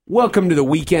Welcome to the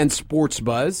Weekend Sports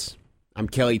Buzz. I'm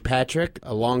Kelly Patrick,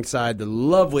 alongside the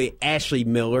lovely Ashley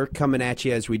Miller, coming at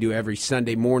you as we do every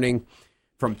Sunday morning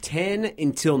from 10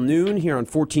 until noon here on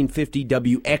 1450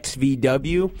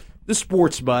 WXVW, the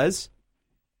Sports Buzz.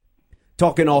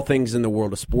 Talking all things in the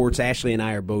world of sports. Ashley and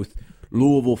I are both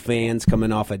Louisville fans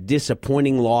coming off a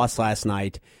disappointing loss last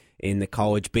night in the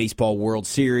College Baseball World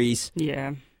Series.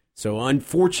 Yeah. So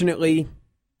unfortunately,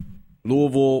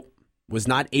 Louisville was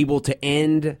not able to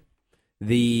end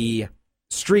the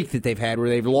streak that they've had where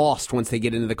they've lost once they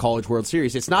get into the College World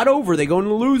Series. It's not over. They go in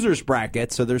the loser's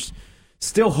bracket, so there's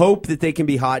still hope that they can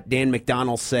be hot. Dan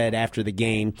McDonnell said after the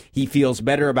game he feels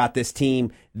better about this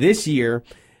team this year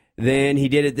than he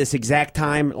did at this exact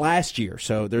time last year.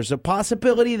 So there's a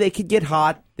possibility they could get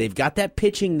hot. They've got that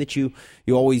pitching that you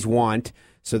always want,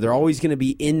 so they're always going to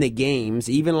be in the games.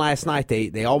 Even last night,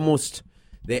 they almost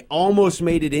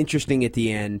made it interesting at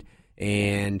the end,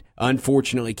 and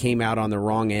unfortunately came out on the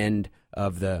wrong end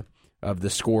of the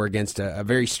score against a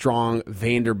very strong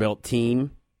Vanderbilt team.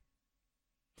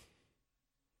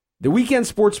 The Weekend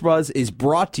Sports Buzz is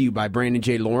brought to you by Brandon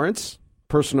J. Lawrence,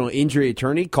 personal injury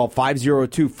attorney. Call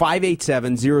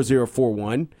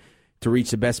 502-587-0041 to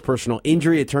reach the best personal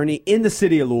injury attorney in the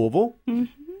city of Louisville. Mm-hmm.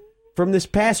 From this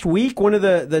past week, one of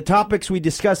the topics we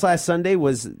discussed last Sunday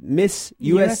was Miss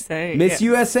USA. Miss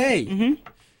USA. Mm-hmm.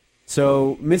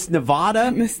 So, Miss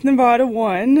Nevada. Miss Nevada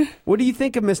won. What do you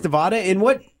think of Miss Nevada? And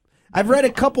what I've read a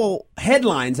couple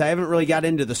headlines. I haven't really got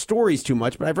into the stories too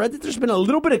much, but I've read that there's been a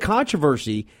little bit of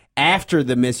controversy after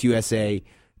the Miss USA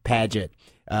pageant.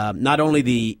 Not only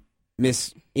the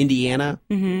Miss Indiana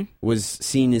was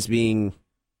seen as being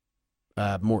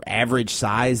more average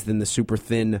size than the super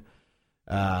thin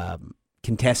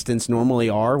contestants normally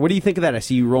are. What do you think of that? I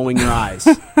see you rolling your eyes.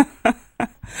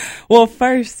 Well,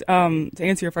 first, to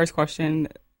answer your first question,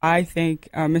 I think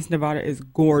Miss Nevada is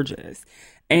gorgeous.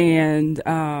 And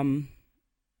I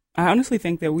honestly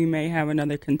think that we may have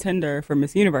another contender for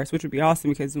Miss Universe, which would be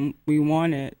awesome because we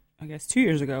won it, I guess, 2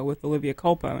 years ago with Olivia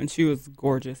Culpo, and she was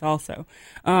gorgeous also.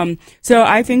 So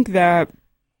I think that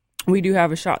we do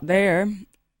have a shot there.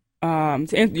 To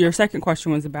answer, your second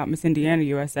question was about Miss Indiana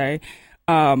USA.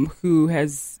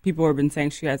 People have been saying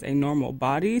she has a normal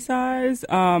body size,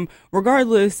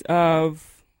 regardless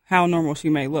of how normal she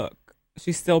may look.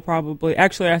 She's still probably,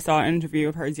 actually I saw an interview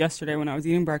of hers yesterday when I was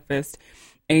eating breakfast,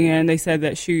 and they said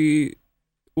that she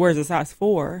wears a size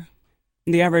 4.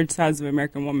 The average size of an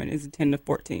American woman is a 10 to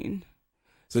 14.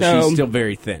 So she's still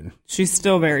very thin. She's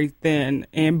still very thin,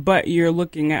 but you're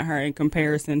looking at her in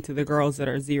comparison to the girls that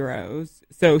are zeros.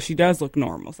 So she does look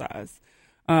normal size.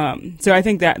 So I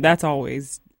think that's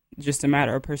always just a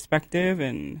matter of perspective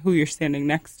and who you're standing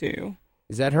next to.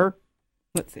 Is that her?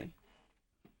 Let's see.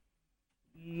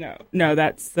 No,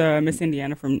 that's Miss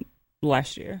Indiana from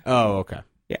last year. Oh, okay.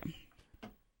 Yeah.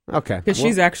 Okay. Because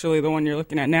she's actually the one you're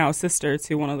looking at now, sister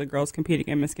to one of the girls competing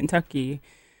in Miss Kentucky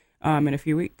in a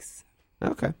few weeks.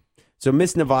 Okay. So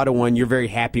Miss Nevada won. You're very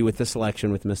happy with the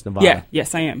selection with Miss Nevada? Yeah.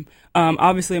 Yes, I am.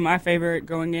 Obviously, my favorite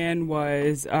going in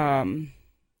was, I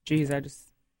just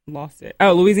lost it.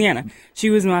 Oh, Louisiana. She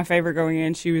was my favorite going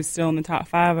in. She was still in the top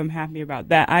 5. I'm happy about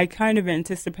that. I kind of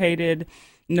anticipated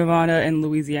Nevada and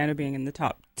Louisiana being in the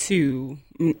top 2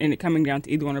 and it coming down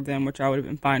to either one of them, which I would have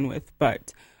been fine with,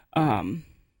 but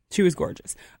she was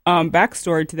gorgeous.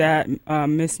 Backstory to that,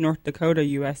 Miss North Dakota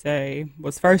USA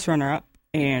was first runner-up,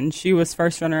 and she was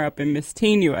first runner-up in Miss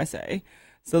Teen USA.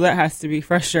 So that has to be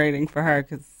frustrating for her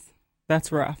because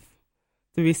that's rough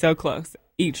to be so close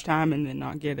each time and then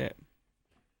not get it.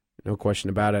 No question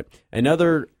about it.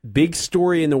 Another big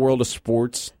story in the world of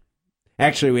sports.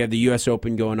 Actually, we have the U.S.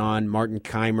 Open going on. Martin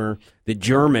Keimer, the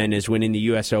German, is winning the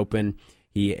U.S. Open.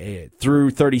 He through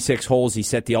 36 holes, he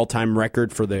set the all-time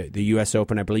record for the U.S.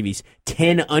 Open. I believe he's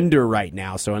 10 under right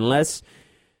now. So unless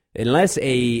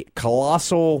a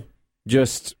colossal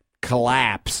just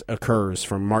collapse occurs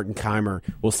from Martin Keimer,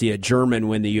 we'll see a German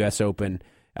win the U.S. Open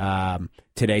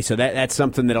today. So that's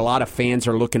something that a lot of fans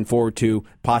are looking forward to,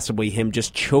 possibly him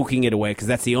just choking it away, because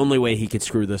that's the only way he could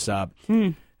screw this up.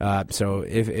 So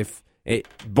if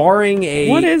barring a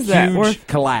what is that? huge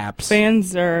collapse,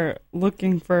 fans are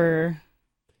looking for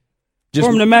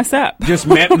him to mess up. Just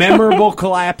memorable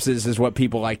collapses is what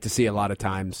people like to see a lot of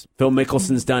times. Phil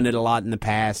Mickelson's done it a lot in the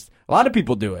past. A lot of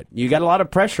people do it. You got a lot of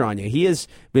pressure on you. He has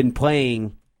been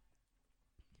playing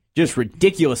just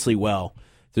ridiculously well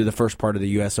through the first part of the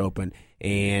U.S. Open,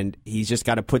 and he's just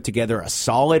got to put together a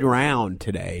solid round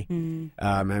today.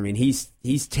 I mean,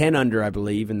 he's 10 under, I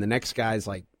believe, and the next guy's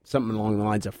like something along the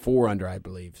lines of 4 under, I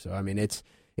believe. So, I mean, it's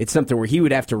something where he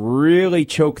would have to really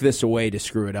choke this away to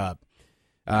screw it up.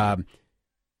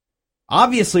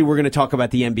 Obviously, we're going to talk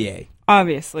about the NBA.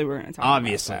 Obviously, we're going to talk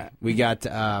about that. We got...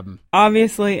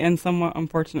 obviously, and somewhat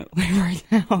unfortunately right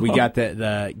now. We got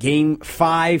the Game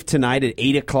 5 tonight at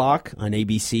 8 o'clock on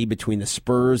ABC between the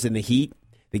Spurs and the Heat.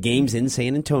 The game's in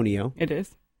San Antonio. It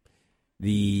is.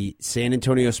 The San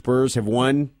Antonio Spurs have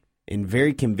won in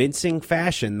very convincing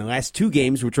fashion the last 2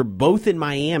 games, which were both in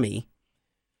Miami.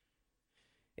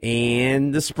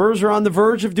 And the Spurs are on the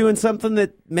verge of doing something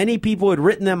that many people had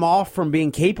written them off from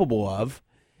being capable of,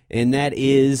 and that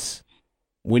is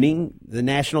winning the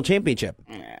national championship.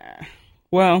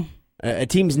 Well, a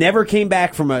team's never came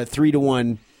back from a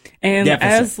 3-1 and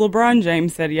deficit. As LeBron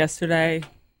James said yesterday,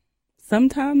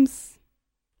 sometimes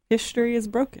history is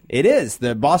broken. It is.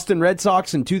 The Boston Red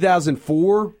Sox in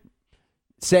 2004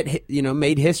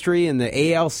 made history in the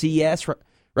ALCS.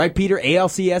 Right, Peter?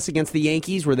 ALCS against the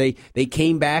Yankees, where they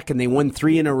came back and they won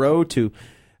 3 in a row to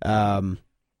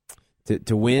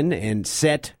win and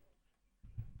set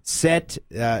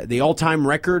the all-time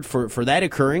record for that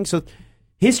occurring. So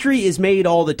history is made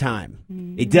all the time.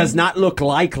 Mm-hmm. It does not look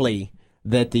likely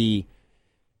that the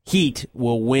Heat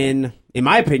will win. In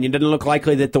my opinion, doesn't look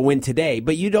likely that they'll win today,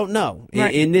 but you don't know.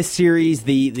 Right. In this series,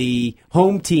 the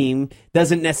home team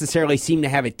doesn't necessarily seem to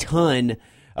have a ton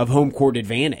of home court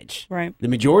advantage. Right. The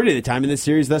majority of the time in this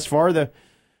series thus far, the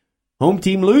home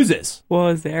team loses. Well,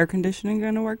 is the air conditioning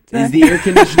going to work today? Is the air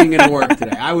conditioning going to work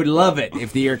today? I would love it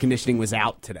if the air conditioning was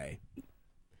out today.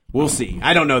 We'll see.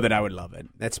 I don't know that I would love it.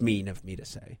 That's mean of me to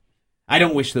say. I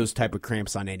don't wish those type of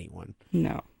cramps on anyone.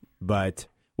 No. But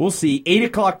we'll see. 8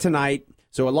 o'clock tonight.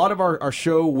 So a lot of our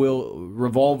show will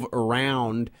revolve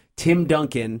around Tim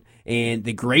Duncan and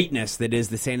the greatness that is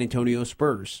the San Antonio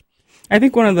Spurs. I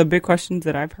think one of the big questions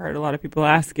that I've heard a lot of people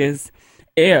ask is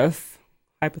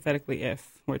hypothetically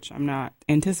which I'm not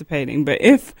anticipating, but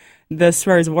if the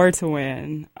Spurs were to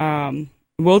win,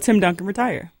 will Tim Duncan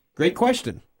retire? Great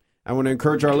question. I want to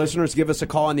encourage our listeners to give us a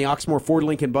call on the Oxmoor Ford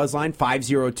Lincoln Buzz line,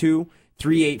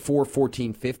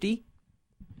 502-384-1450.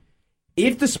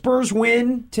 If the Spurs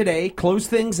win today, close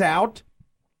things out,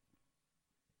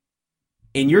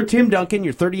 and you're Tim Duncan,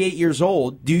 you're 38 years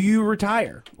old, do you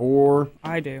retire? Or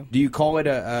I do. Do you call it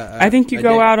I think you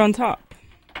go out on top.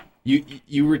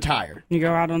 You retire. You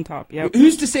go out on top, yep.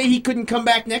 Who's to say he couldn't come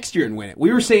back next year and win it?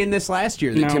 We were saying this last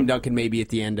year that Tim Duncan may be at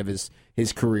the end of his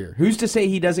career. Who's to say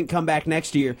he doesn't come back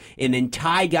next year and then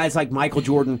tie guys like Michael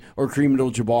Jordan or Kareem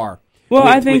Abdul-Jabbar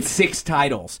with 6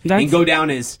 titles and go down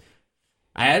as,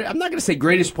 I'm not going to say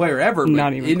greatest player ever, but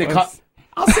not even close.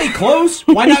 I'll say close.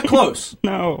 Why not close?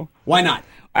 No. Why not?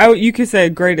 You could say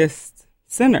greatest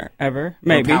center ever,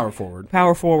 maybe. Or power forward.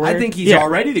 Power forward. I think he's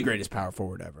already the greatest power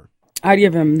forward ever. I'd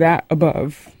give him that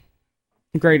above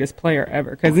greatest player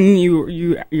ever, because then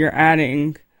you're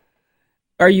adding.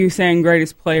 Are you saying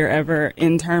greatest player ever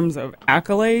in terms of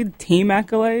team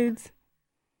accolades?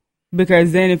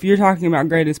 Because then if you're talking about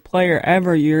greatest player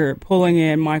ever, you're pulling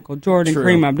in Michael Jordan,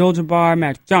 Kareem Abdul-Jabbar,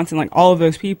 Magic Johnson, like all of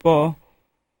those people.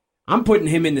 I'm putting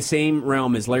him in the same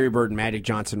realm as Larry Bird and Magic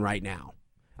Johnson right now.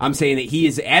 I'm saying that he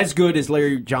is as good as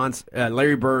Larry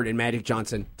Bird and Magic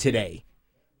Johnson today.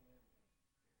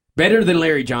 Better than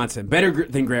Larry Johnson. Better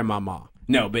than Grandmama.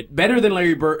 No, but better than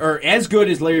Larry Bird, or as good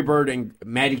as Larry Bird and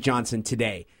Magic Johnson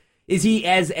today. Is he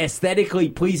as aesthetically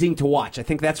pleasing to watch? I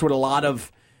think that's what a lot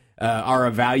of our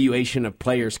evaluation of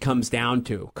players comes down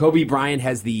to. Kobe Bryant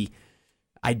has the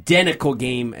identical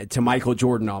game to Michael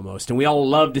Jordan almost, and we all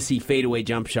love to see fadeaway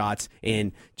jump shots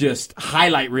and just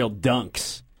highlight reel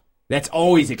dunks. That's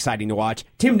always exciting to watch.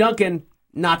 Tim Duncan,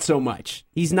 not so much.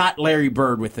 He's not Larry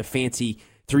Bird with the fancy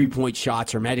three-point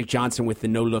shots or Magic Johnson with the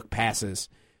no-look passes.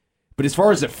 But as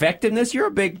far as effectiveness, you're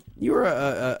a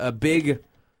big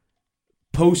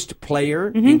post player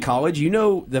in college. You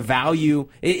know the value.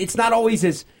 It's not always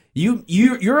as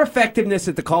your effectiveness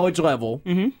at the college level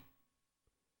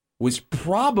was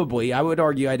probably, I would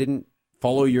argue, I didn't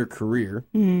follow your career.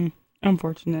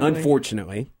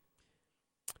 Unfortunately.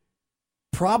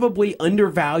 Probably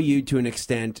undervalued to an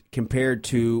extent compared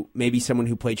to maybe someone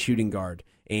who played shooting guard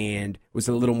and was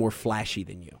a little more flashy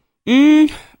than you.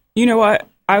 You know what?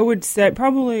 I would say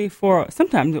probably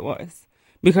sometimes it was.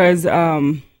 Because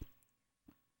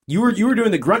you were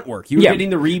doing the grunt work. You were getting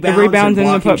the rebounds and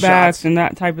the putbacks shots and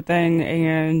that type of thing.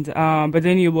 And but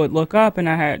then you would look up and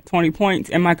I had 20 points.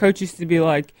 And my coach used to be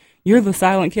like, "You're the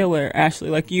silent killer, Ashley.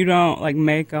 Like you don't like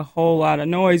make a whole lot of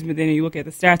noise, but then you look at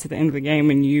the stats at the end of the game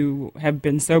and you have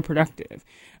been so productive."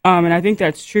 And I think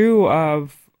that's true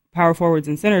of power forwards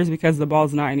and centers because the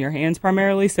ball's not in your hands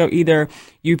primarily. So either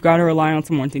you've got to rely on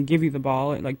someone to give you the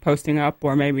ball, like posting up,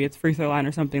 or maybe it's free throw line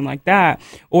or something like that,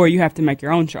 or you have to make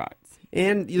your own shots.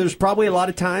 And there's probably a lot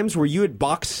of times where you would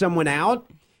box someone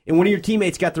out and one of your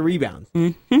teammates got the rebound.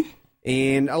 Mm-hmm.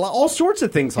 And all sorts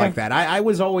of things like that. I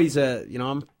was always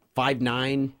I'm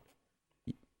 5'9",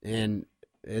 and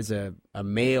as a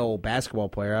male basketball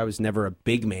player, I was never a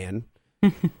big man.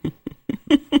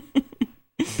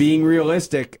 Being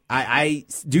realistic, I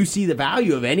do see the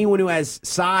value of anyone who has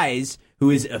size, who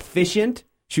is efficient,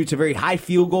 shoots a very high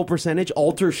field goal percentage,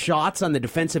 alters shots on the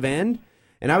defensive end.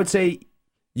 And I would say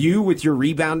you, with your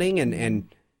rebounding,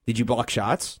 and did you block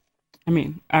shots? I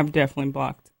mean, I've definitely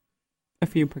blocked a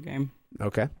few per game.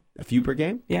 Okay. A few per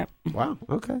game? Yeah. Wow.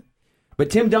 Okay.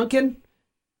 But Tim Duncan,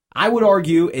 I would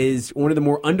argue, is one of the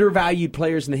more undervalued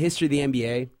players in the history of the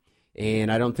NBA.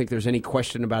 And I don't think there's any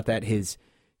question about that. His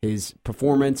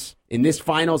performance in this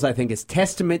finals, I think, is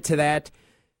testament to that.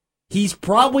 He's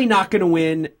probably not going to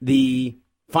win the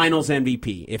finals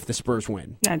MVP if the Spurs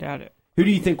win. I doubt it. Who do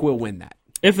you think will win that?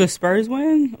 If the Spurs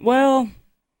win? You know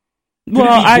what?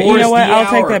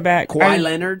 I'll take that back. Kawhi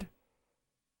Leonard?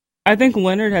 I think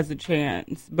Leonard has a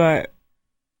chance, but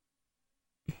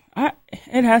I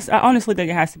honestly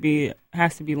think it has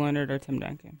to be Leonard or Tim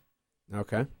Duncan.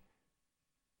 Okay.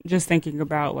 Just thinking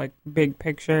about like big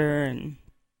picture and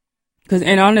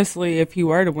honestly, if he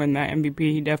were to win that MVP,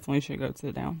 he definitely should go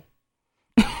sit down.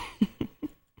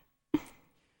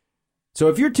 So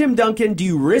if you're Tim Duncan, do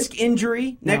you risk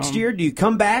injury next year? Do you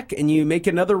come back and you make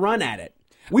another run at it?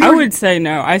 I would say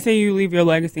no. I say you leave your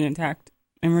legacy intact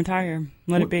and retire.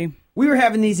 Let it be. We were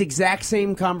having these exact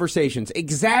same conversations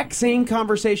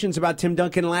about Tim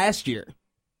Duncan last year.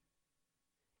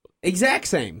 Exact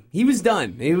same. He was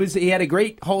done. He had a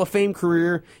great Hall of Fame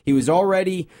career. He was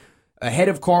already ahead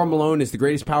of Karl Malone as the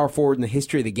greatest power forward in the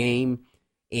history of the game,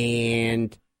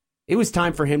 and it was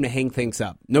time for him to hang things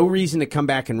up. No reason to come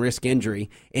back and risk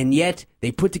injury, and yet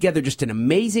they put together just an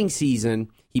amazing season.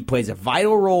 He plays a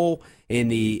vital role in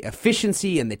the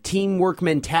efficiency and the teamwork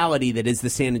mentality that is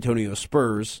the San Antonio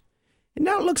Spurs, and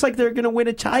now it looks like they're going to win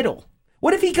a title.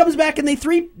 What if he comes back and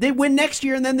they win next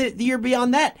year, and then the year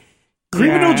beyond that?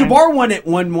 Kareem Abdul-Jabbar won at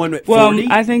 40. Well,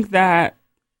 I think that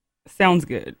sounds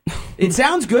good. It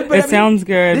sounds good, but sounds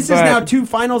good. This is now 2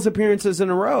 finals appearances in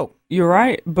a row. You're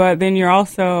right, but then you're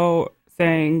also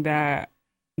saying that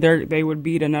they would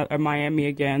beat a Miami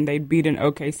again. They'd beat an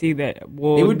OKC that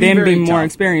will then be more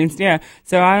experienced. Yeah,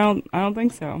 so I don't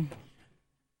think so.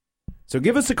 So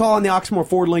give us a call on the Oxmoor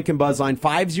Ford Lincoln Buzz line,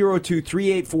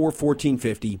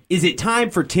 502-384-1450. Is it time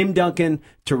for Tim Duncan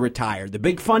to retire? The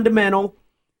big fundamental,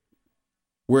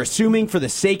 we're assuming for the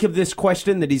sake of this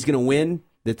question that he's going to win,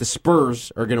 that the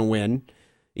Spurs are going to win,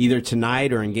 either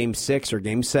tonight or in Game 6 or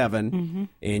Game 7,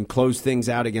 and close things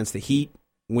out against the Heat,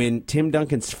 win Tim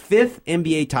Duncan's 5th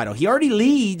NBA title. He already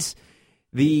leads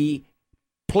the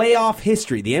playoff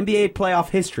history, the NBA playoff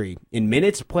history, in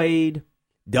minutes played,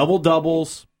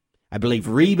 double-doubles, I believe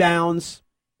rebounds.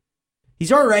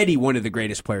 He's already one of the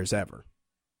greatest players ever.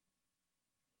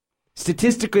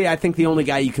 Statistically, I think the only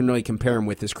guy you can really compare him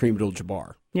with is Kareem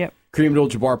Abdul-Jabbar. Yep. Kareem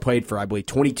Abdul-Jabbar played for, I believe,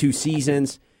 22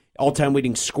 seasons, all-time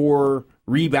leading scorer,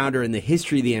 rebounder in the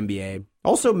history of the NBA.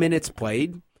 Also minutes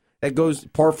played. That goes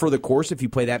par for the course if you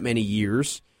play that many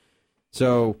years.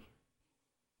 So,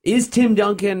 is Tim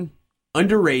Duncan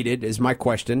underrated, is my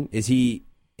question. If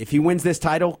he wins this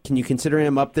title, can you consider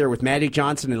him up there with Magic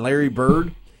Johnson and Larry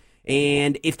Bird?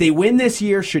 And if they win this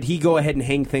year, should he go ahead and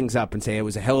hang things up and say, it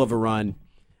was a hell of a run,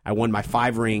 I won my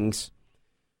 5 rings,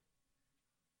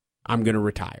 I'm going to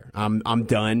retire. I'm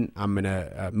done. I'm going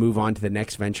to move on to the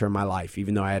next venture in my life,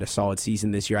 even though I had a solid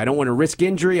season this year. I don't want to risk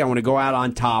injury. I want to go out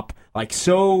on top. Like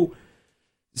so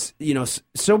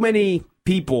many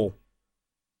people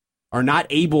are not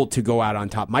able to go out on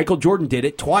top. Michael Jordan did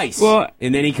it twice,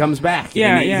 and then he comes back.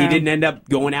 Yeah, and he didn't end up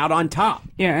going out on top.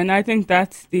 Yeah, and I think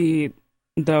that's the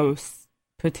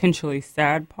potentially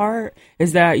sad part,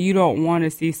 is that you don't want to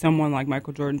see someone like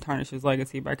Michael Jordan tarnish his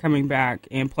legacy by coming back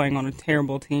and playing on a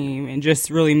terrible team and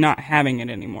just really not having it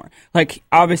anymore. Like,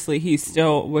 obviously he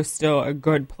was still a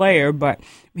good player, but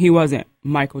he wasn't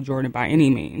Michael Jordan by any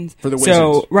means. For the Wizards.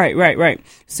 So right.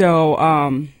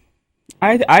 So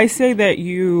I say that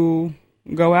you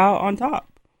go out on top.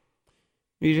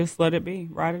 You just let it be,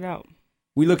 ride it out.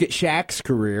 We look at Shaq's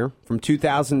career from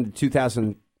 2000 to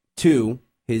 2002.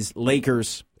 His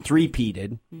Lakers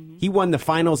three-peated. He won the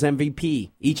Finals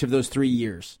MVP each of those 3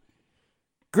 years.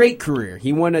 Great career.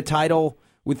 He won a title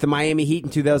with the Miami Heat in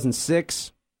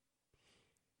 2006.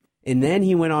 And then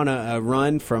he went on a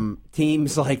run from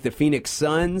teams like the Phoenix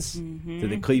Suns to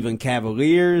the Cleveland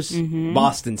Cavaliers,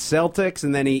 Boston Celtics,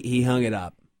 and then he hung it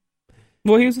up.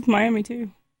 Well, he was with Miami, too.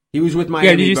 He was with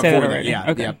Miami did you before say that that. already?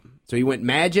 Yeah, okay. Yep. So he went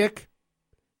Magic,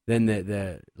 then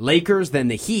the Lakers, then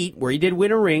the Heat, where he did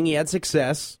win a ring. He had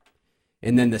success.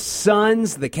 and then the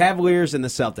Suns, the Cavaliers, and the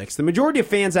Celtics. The majority of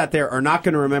fans out there are not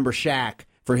going to remember Shaq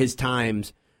for his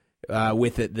times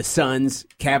with the Suns,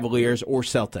 Cavaliers, or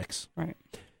Celtics. Right.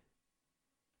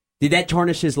 Did that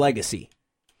tarnish his legacy?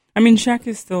 I mean, Shaq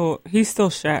is he's still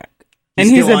Shaq. And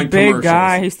he's a big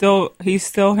guy. He's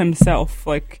still himself.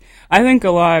 Like, I think a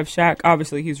lot of Shaq,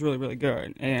 obviously he's really, really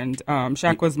good. And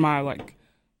Shaq was my like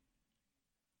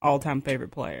all-time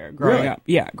favorite player growing up.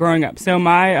 Yeah, growing up. So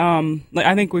my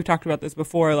I think we've talked about this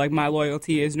before, like my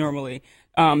loyalty is normally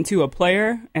to a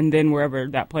player, and then wherever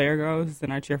that player goes,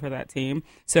 then I cheer for that team.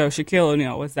 So Shaquille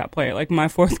O'Neal was that player. Like my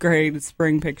 4th grade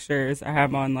spring pictures I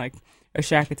have on like a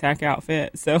Shaq Attack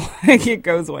outfit, so like it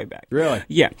goes way back. Really?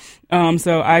 Yeah.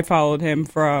 So I followed him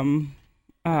from,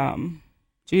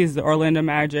 the Orlando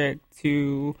Magic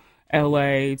to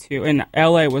L.A. and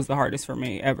L.A. was the hardest for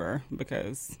me ever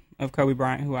because of Kobe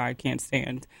Bryant, who I can't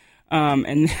stand,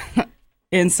 and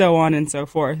and so on and so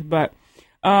forth. But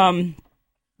honestly,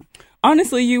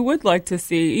 you would like to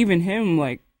see even him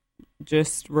like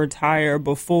just retire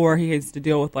before he has to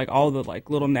deal with like all the like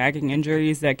little nagging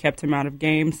injuries that kept him out of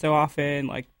games so often,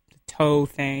 like the toe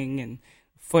thing and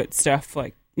foot stuff.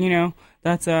 Like, you know,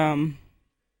 that's kind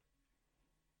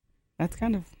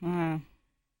of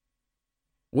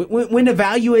when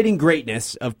evaluating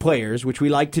greatness of players, which we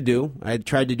like to do. I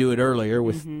tried to do it earlier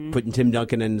with putting Tim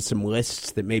Duncan into some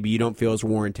lists that maybe you don't feel is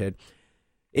warranted.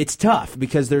 It's tough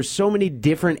because there's so many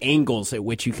different angles at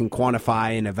which you can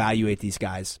quantify and evaluate these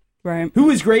guys. Right. Who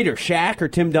is greater, Shaq or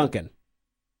Tim Duncan?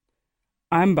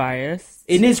 I'm biased.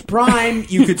 In his prime,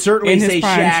 you could certainly say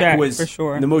Shaq was for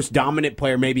sure the most dominant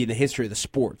player maybe in the history of the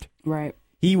sport. Right.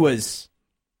 He was.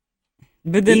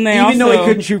 But then even though he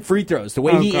couldn't shoot free throws, the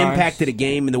way he impacted a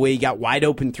game and the way he got wide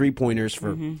open 3-pointers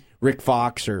for Rick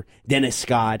Fox or Dennis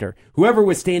Scott or whoever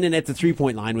was standing at the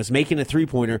 3-point line was making a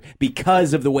 3-pointer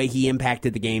because of the way he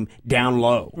impacted the game down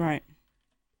low. Right.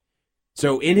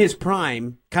 So in his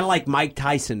prime, kind of like Mike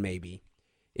Tyson maybe,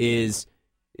 is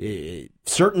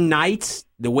certain nights,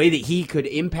 the way that he could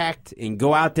impact and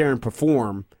go out there and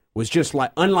perform was just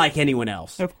like unlike anyone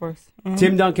else. Of course.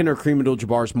 Tim Duncan or Kareem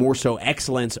Abdul-Jabbar's more so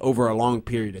excellence over a long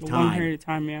period of time. Long period of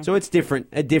time, yeah. So it's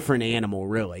a different animal,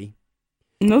 really.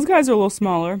 And those guys are a little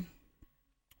smaller,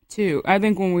 too. I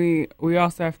think when we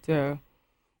also have to,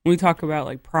 when we talk about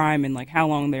like prime and like how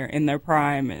long they're in their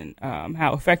prime and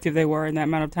how effective they were in that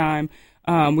amount of time,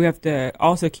 we have to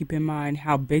also keep in mind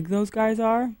how big those guys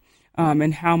are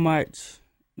and how much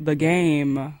the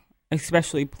game,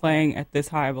 especially playing at this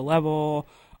high of a level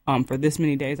for this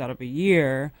many days out of a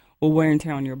year, will wear and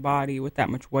tear on your body with that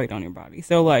much weight on your body.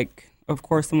 So, like, of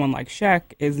course, someone like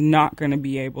Shaq is not going to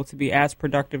be able to be as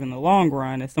productive in the long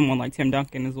run as someone like Tim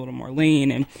Duncan is a little more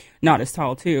lean and not as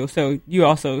tall, too. So you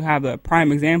also have a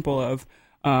prime example of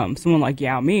someone like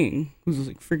Yao Ming, who's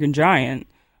a freaking giant,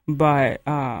 but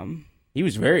he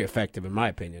was very effective, in my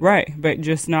opinion. Right, but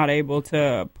just not able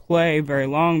to play very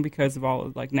long because of all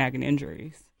of, like, nagging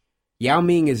injuries. Yao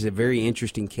Ming is a very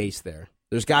interesting case there.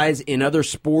 There's guys in other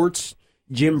sports.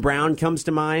 Jim Brown comes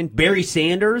to mind. Barry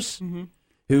Sanders,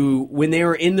 who, when they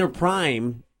were in their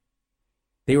prime,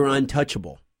 they were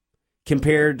untouchable.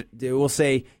 Compared, we'll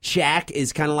say, Shaq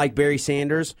is kind of like Barry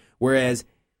Sanders, whereas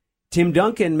Tim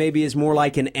Duncan maybe is more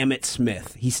like an Emmitt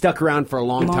Smith. He stuck around for a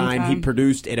long time. He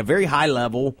produced at a very high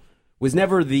level, was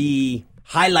never the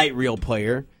highlight reel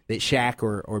player that Shaq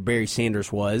or Barry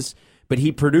Sanders was, but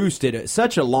he produced it at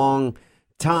such a long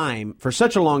time, for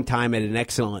such a long time at an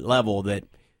excellent level that,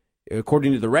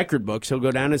 according to the record books, he'll go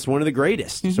down as one of the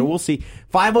greatest. So we'll see.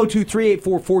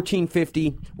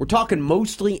 502-384-1450. We're talking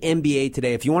mostly NBA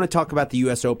today. If you want to talk about the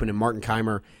U.S. Open and Martin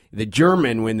Keimer, the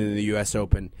German winning the U.S.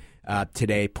 Open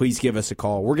today, please give us a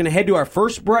call. We're going to head to our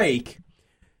first break.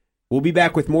 We'll be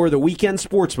back with more of the Weekend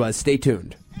Sports Buzz. Stay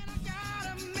tuned.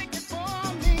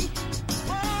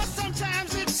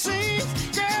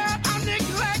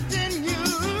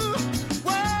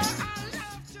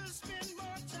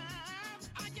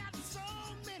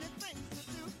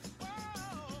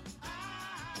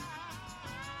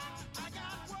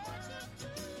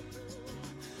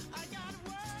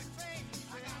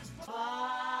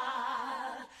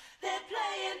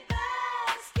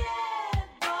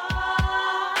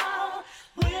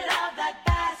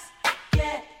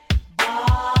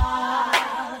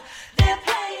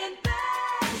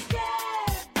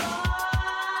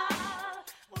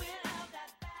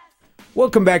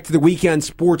 Welcome back to the Weekend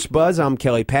Sports Buzz. I'm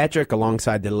Kelly Patrick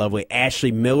alongside the lovely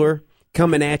Ashley Miller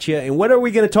coming at you. And what are we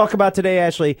going to talk about today,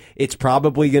 Ashley? It's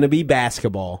probably going to be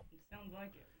basketball. Sounds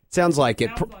like it. Sounds like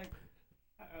it.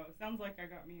 Sounds like I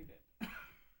got muted.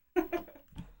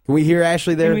 Can we hear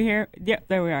Ashley there? Can we hear? Yep,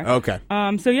 there we are. Okay.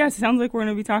 So yes, it sounds like we're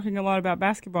going to be talking a lot about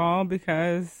basketball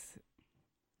because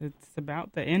it's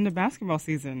about the end of basketball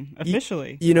season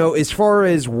officially. You know, as far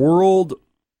as world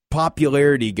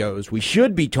popularity goes, we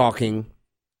should be talking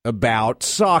about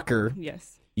soccer.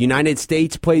 Yes. United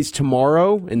States plays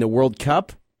tomorrow in the World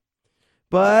Cup.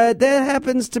 But that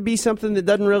happens to be something that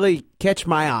doesn't really catch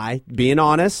my eye, being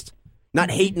honest. Not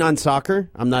hating on soccer.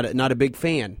 I'm not a big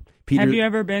fan. Peter, have you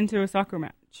ever been to a soccer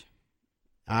match?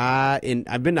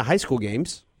 I've been to high school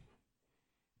games.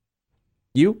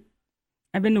 You?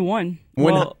 I've been to one.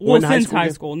 One Since high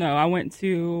school. No, I went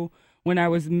to, when I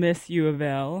was Miss U of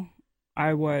L,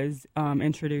 I was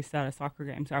introduced at a soccer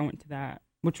game. So I went to that,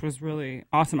 which was really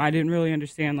awesome. I didn't really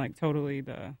understand, like, totally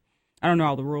I don't know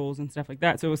all the rules and stuff like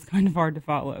that. So it was kind of hard to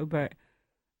follow. But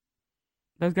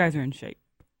those guys are in shape.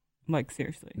 Like,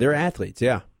 seriously. They're athletes,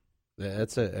 yeah.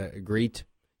 That's a great,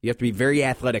 you have to be very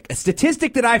athletic. A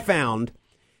statistic that I found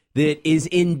that is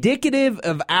indicative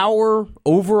of our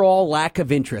overall lack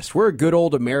of interest. We're a good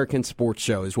old American sports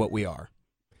show is what we are.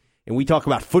 And we talk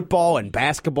about football and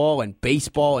basketball and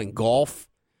baseball and golf.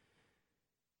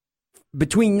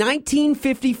 Between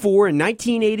 1954 and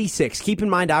 1986, keep in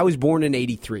mind I was born in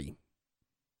 83.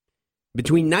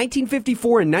 Between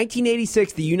 1954 and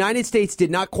 1986, the United States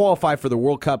did not qualify for the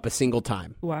World Cup a single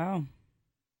time. Wow.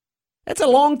 That's a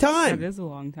long time. That is a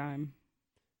long time.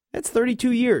 That's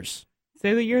 32 years.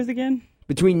 Say the years again.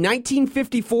 Between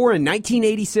 1954 and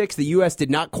 1986, the U.S. did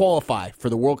not qualify for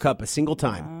the World Cup a single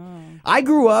time. Oh. I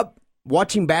grew up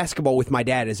watching basketball with my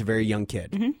dad as a very young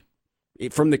kid. Mm-hmm.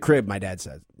 From the crib, my dad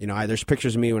said. You know, there's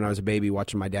pictures of me when I was a baby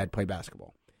watching my dad play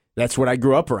basketball. That's what I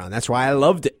grew up around. That's why I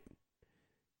loved it.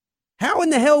 How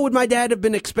in the hell would my dad have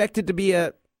been expected to be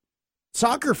a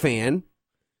soccer fan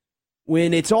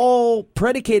when it's all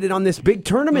predicated on this big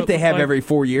tournament they have every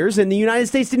 4 years, and the United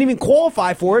States didn't even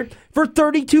qualify for it for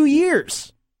 32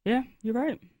 years? Yeah, you're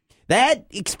right. That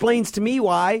explains to me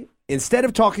why, instead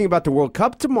of talking about the World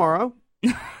Cup tomorrow,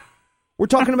 we're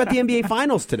talking about the NBA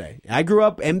Finals today. I grew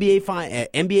up,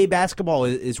 NBA basketball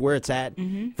is where it's at.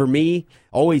 Mm-hmm. For me,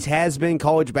 always has been.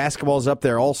 College basketball is up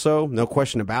there also, no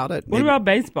question about it. What about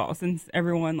baseball, since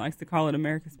everyone likes to call it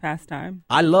America's pastime?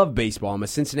 I love baseball. I'm a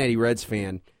Cincinnati Reds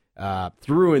fan.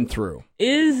 Through and through.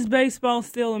 Is baseball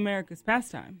still America's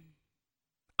pastime?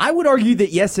 I would argue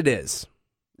that yes, it is.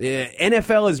 The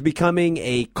NFL is becoming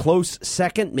a close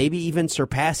second, maybe even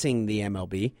surpassing the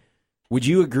MLB. Would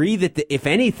you agree that, if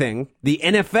anything, the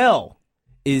NFL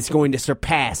is going to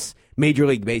surpass Major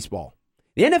League Baseball?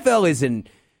 The NFL is an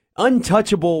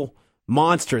untouchable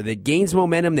monster that gains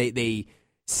momentum. They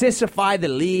sissify the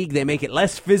league. They make it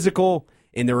less physical,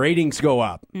 and the ratings go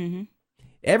up. Mm-hmm.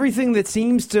 Everything that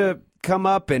seems to come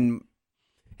up and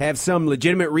have some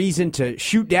legitimate reason to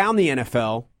shoot down the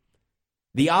NFL,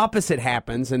 the opposite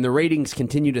happens, and the ratings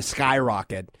continue to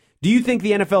skyrocket. Do you think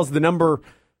the NFL is the number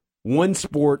one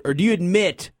sport, or do you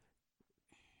admit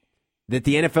that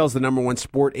the NFL is the number one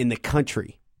sport in the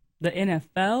country? The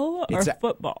NFL or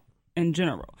football in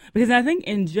general? Because I think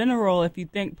in general, if you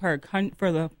think for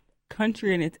the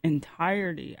country in its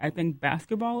entirety, I think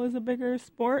basketball is a bigger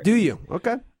sport. Do you?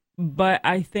 Okay. But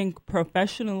I think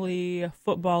professionally,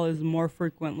 football is more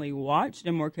frequently watched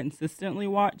and more consistently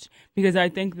watched, because I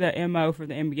think the MO for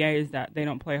the NBA is that they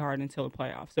don't play hard until the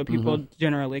playoffs. So people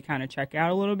generally kind of check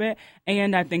out a little bit.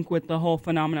 And I think with the whole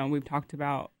phenomenon we've talked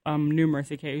about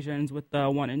numerous occasions with the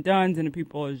one and dones and the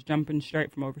people is jumping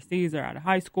straight from overseas or out of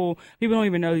high school, people don't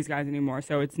even know these guys anymore.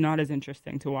 So it's not as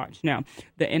interesting to watch. Now,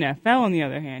 the NFL, on the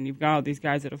other hand, you've got all these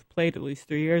guys that have played at least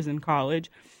 3 years in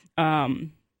college.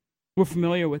 We're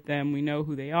familiar with them. We know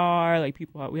who they are. Like,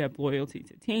 people, we have loyalty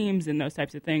to teams and those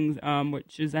types of things,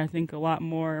 which is, I think, a lot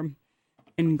more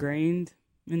ingrained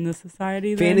in the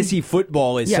society. Fantasy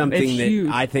football is something that huge.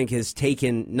 I think has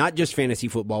taken not just fantasy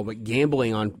football, but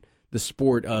gambling on the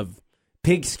sport of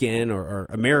pigskin or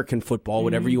American football,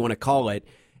 whatever you want to call it,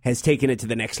 has taken it to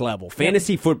the next level.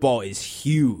 Fantasy football is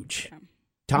huge. Yeah.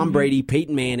 Tom Brady,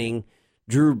 Peyton Manning,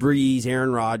 Drew Brees,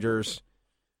 Aaron Rodgers.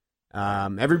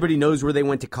 Everybody knows where they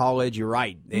went to college. You're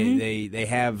right. They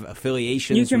have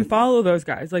affiliations. You can follow those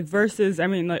guys. Like, versus, I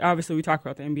mean, like, obviously we talk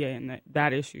about the NBA and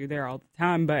that issue there all the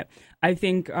time, but I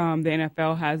think the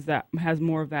NFL has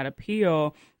more of that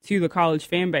appeal to the college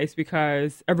fan base,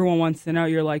 because everyone wants to know.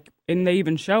 You're like, and they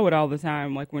even show it all the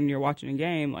time. Like, when you're watching a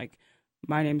game, like,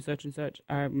 my name's such and such.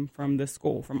 I'm from this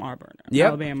school, from Auburn, or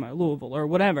Alabama, Louisville, or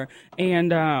whatever.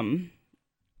 And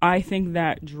I think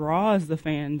that draws the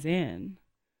fans in.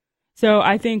 So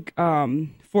I think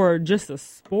for just a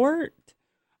sport,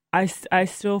 I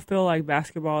still feel like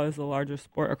basketball is the largest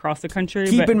sport across the country.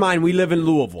 Keep in mind, we live in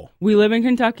Louisville. We live in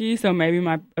Kentucky, so maybe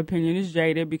my opinion is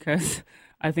jaded because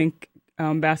I think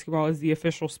basketball is the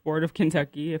official sport of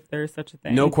Kentucky, if there's such a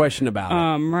thing. No question about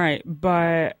it. Right,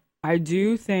 but I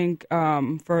do think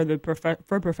for the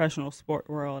professional sport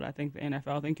world, I think the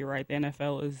NFL. I think you're right. The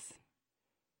NFL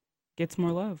gets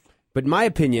more love. But in my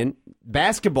opinion,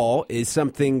 basketball is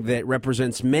something that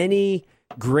represents many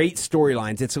great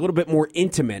storylines. It's a little bit more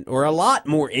intimate, or a lot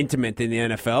more intimate than the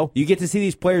NFL. You get to see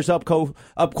these players up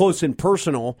close and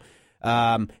personal.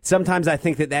 Sometimes I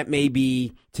think that may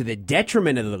be to the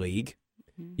detriment of the league.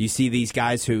 You see these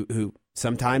guys who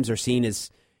sometimes are seen as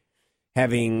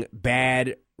having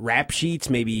bad rap sheets,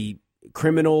 maybe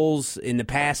criminals. In the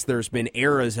past, there's been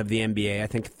eras of the NBA. I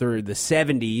think through the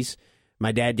 70s,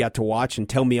 my dad got to watch and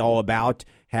tell me all about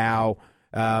how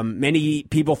many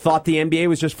people thought the NBA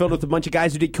was just filled with a bunch of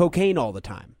guys who did cocaine all the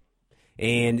time.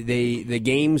 And the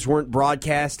games weren't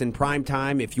broadcast in prime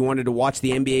time. If you wanted to watch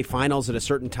the NBA Finals at a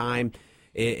certain time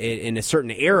in a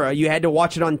certain era, you had to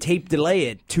watch it on tape delay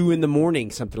at 2 a.m,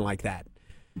 something like that.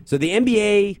 So the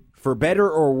NBA, for better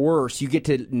or worse, you get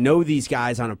to know these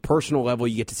guys on a personal level.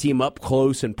 You get to see them up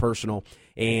close and personal,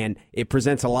 and it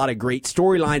presents a lot of great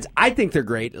storylines. I think they're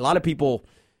great. A lot of people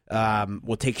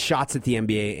will take shots at the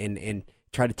NBA and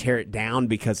try to tear it down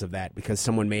because of that, because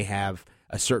someone may have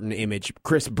a certain image.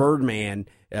 Chris Birdman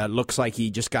looks like he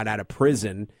just got out of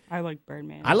prison. I like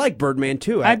Birdman. I like Birdman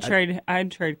too. I'd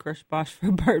trade Chris Bosh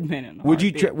for Birdman in the Would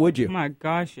heartbeat. you? Would you? Oh my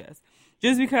gosh, yes.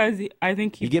 Just because I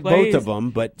think he you get plays, both of them,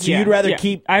 but so you'd rather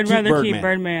keep. I'd rather Birdman. keep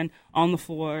Birdman on the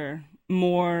floor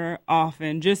more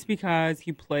often, just because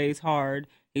he plays hard.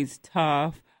 He's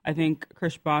tough. I think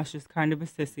Chris Bosh is kind of a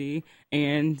sissy,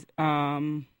 and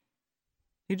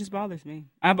he just bothers me.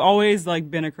 I've always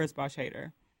been a Chris Bosh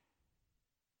hater.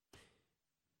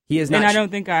 He is not, and I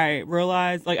don't think I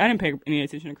realized, I didn't pay any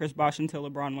attention to Chris Bosh until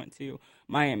LeBron went to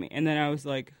Miami. And then I was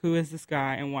like, who is this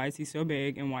guy, and why is he so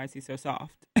big, and why is he so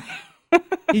soft?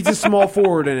 He's a small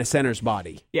forward in a center's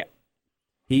body. Yeah.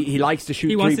 He likes to shoot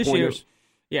he wants three-pointers. To shoot.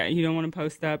 Yeah, you don't want to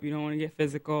post up. You don't want to get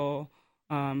physical.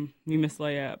 You miss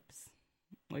layups.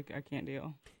 I can't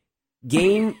deal.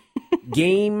 Game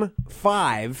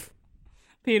 5.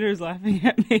 Peter's laughing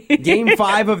at me. Game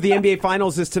 5 of the NBA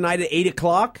Finals is tonight at 8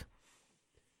 o'clock.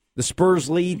 The Spurs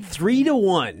lead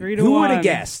 3-1. 3-1. Who would have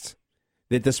guessed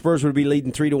that the Spurs would be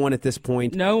leading 3-1 at this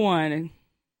point? No one.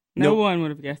 No one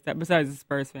would have guessed that, besides the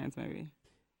Spurs fans, maybe.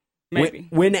 Maybe.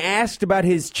 When asked about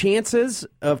his chances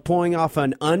of pulling off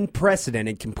an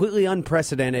completely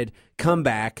unprecedented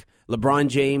comeback, LeBron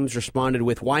James responded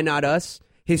with, "Why not us?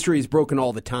 History is broken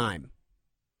all the time."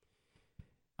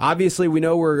 Obviously, we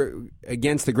know we're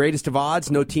against the greatest of odds.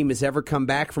 No team has ever come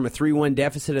back from a 3-1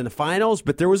 deficit in the finals,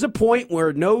 but there was a point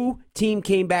where no team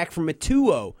came back from a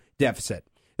 2-0 deficit.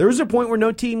 There was a point where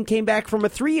no team came back from a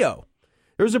 3-0.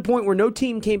 There was a point where no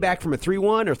team came back from a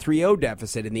 3-1 or 3-0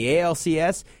 deficit in the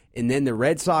ALCS, and then the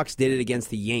Red Sox did it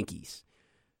against the Yankees.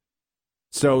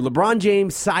 So LeBron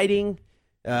James citing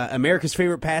America's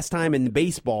favorite pastime in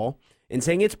baseball and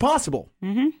saying it's possible.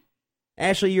 Mm-hmm.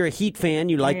 Ashley, you're a Heat fan.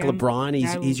 You like LeBron.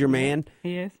 He's your man.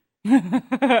 He is.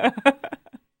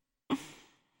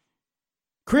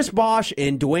 Chris Bosh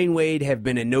and Dwayne Wade have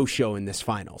been a no-show in this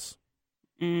finals.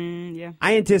 Yeah.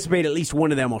 I anticipate at least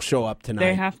one of them will show up tonight.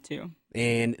 They have to.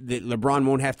 And that LeBron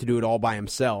won't have to do it all by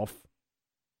himself.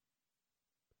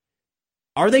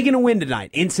 Are they going to win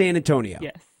tonight in San Antonio?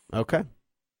 Yes. Okay.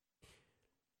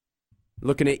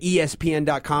 Looking at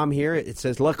ESPN.com here, it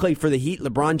says, luckily for the Heat,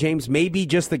 LeBron James may be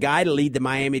just the guy to lead the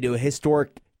Miami to a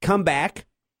historic comeback.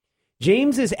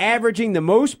 James is averaging the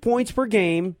most points per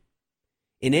game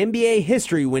in NBA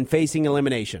history when facing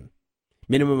elimination.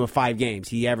 Minimum of 5 games.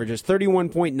 He averages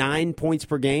 31.9 points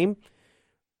per game.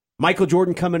 Michael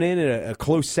Jordan coming in at a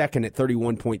close second at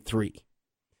 31.3.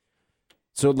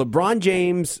 So LeBron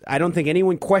James, I don't think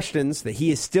anyone questions that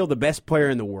he is still the best player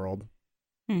in the world.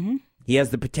 Mm-hmm. He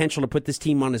has the potential to put this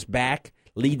team on his back,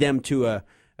 lead them to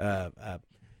at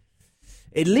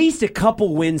least a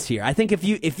couple wins here. I think if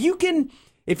you're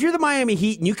the Miami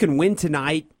Heat and you can win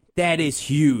tonight, that is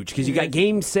huge because you got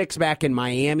Game 6 back in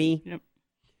Miami. Yep.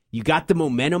 You got the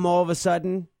momentum all of a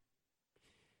sudden.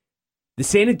 The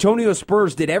San Antonio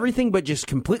Spurs did everything but just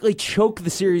completely choke the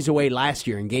series away last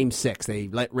year in Game 6. They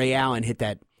let Ray Allen hit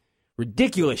that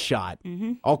ridiculous shot.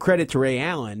 Mm-hmm. All credit to Ray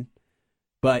Allen.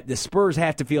 But the Spurs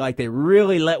have to feel like they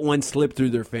really let one slip through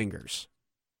their fingers.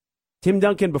 Tim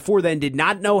Duncan before then did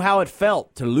not know how it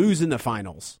felt to lose in the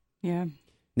finals. Yeah.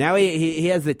 Now he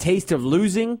has the taste of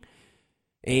losing,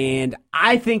 and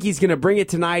I think he's going to bring it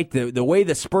tonight. The way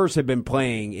the Spurs have been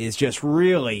playing is just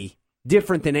really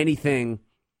different than anything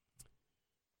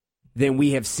than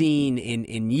we have seen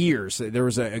in years. There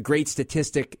was a great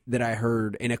statistic that I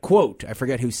heard in a quote. I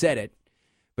forget who said it,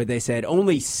 but they said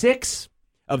only 6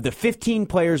 of the 15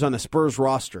 players on the Spurs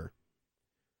roster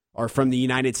are from the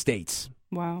United States.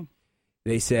 Wow.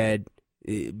 They said,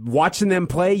 watching them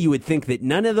play, you would think that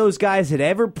none of those guys had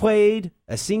ever played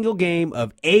a single game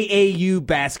of AAU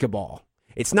basketball.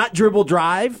 It's not dribble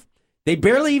drive. They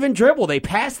barely even dribble. They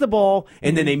pass the ball,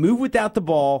 and then they move without the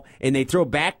ball, and they throw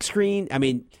back screen. I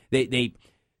mean, they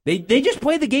just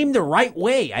play the game the right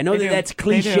way. I know that's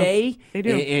cliche, They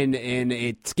do. And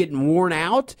it's getting worn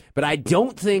out, but I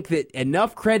don't think that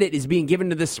enough credit is being given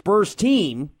to the Spurs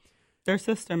team. Their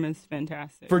system is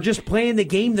fantastic. For just playing the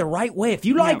game the right way. If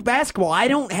you like basketball, I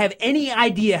don't have any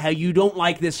idea how you don't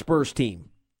like this Spurs team.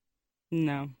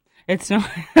 No. It's not.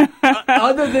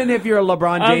 Other than if you're a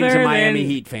LeBron James and Miami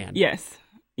Heat fan. Yes.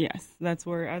 I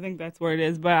think that's where it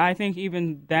is. But I think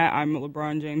even that I'm a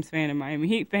LeBron James fan and Miami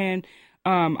Heat fan,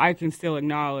 I can still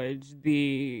acknowledge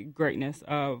the greatness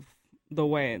of the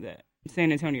way that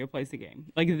San Antonio plays the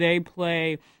game. Like, they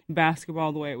play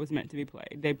basketball the way it was meant to be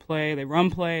played. They run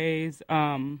plays,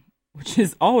 which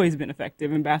has always been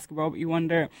effective in basketball, but you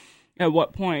wonder at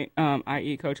what point,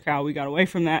 i.e. Coach Cal, we got away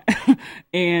from that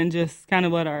and just kind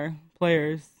of let our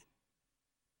players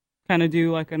kind of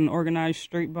do like an organized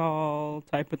street ball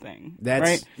type of thing. That's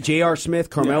right? J.R. Smith,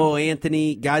 Carmelo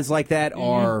Anthony, guys like that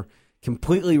are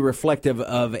completely reflective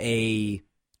of a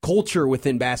culture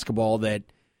within basketball that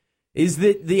is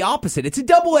the opposite. It's a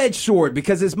double-edged sword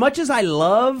because as much as I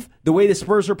love the way the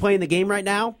Spurs are playing the game right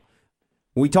now,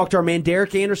 when we talked to our man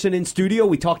Derek Anderson in studio,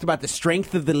 we talked about the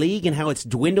strength of the league and how it's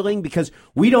dwindling because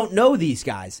we don't know these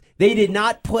guys. They did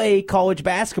not play college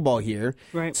basketball here.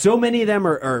 Right. So many of them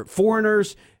are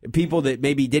foreigners, people that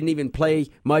maybe didn't even play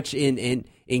much in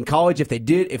college. If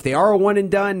they are a one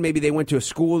and done, maybe they went to a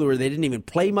school where they didn't even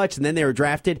play much and then they were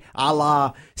drafted, a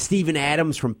la Steven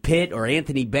Adams from Pitt or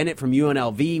Anthony Bennett from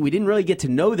UNLV. We didn't really get to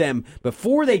know them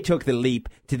before they took the leap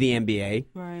to the NBA.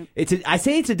 Right. I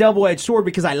say it's a double-edged sword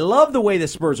because I love the way the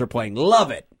Spurs are playing.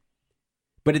 Love it.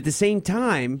 But at the same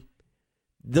time,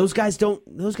 those guys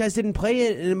didn't play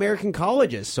in American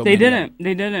colleges. So They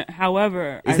didn't.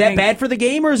 However, is that bad for the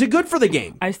game or is it good for the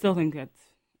game? I still think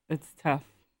it's tough.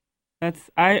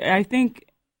 I think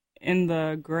in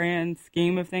the grand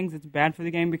scheme of things, it's bad for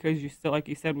the game because you still, like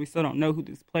you said, we still don't know who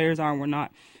these players are and we're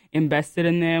not invested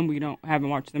in them. We haven't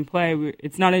watched them play.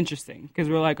 It's not interesting because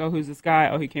we're like, oh, who's this guy?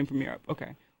 Oh, he came from Europe.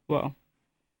 Okay, well.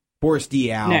 Boris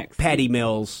Diaw, next. Patty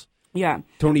Mills,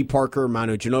 Tony Parker,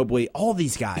 Manu Ginobili, all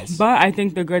these guys. But I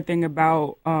think the good thing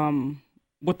about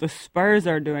what the Spurs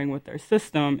are doing with their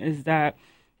system is that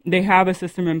they have a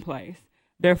system in place.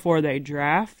 Therefore, they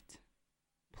draft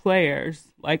players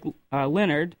like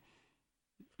Leonard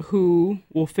who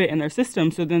will fit in their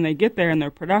system. So then they get there and they're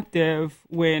productive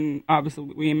when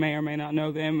obviously we may or may not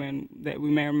know them and that we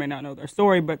may or may not know their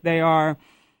story, but they are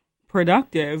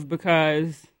productive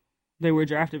because they were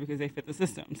drafted because they fit the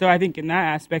system. So I think in that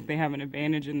aspect they have an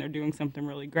advantage and they're doing something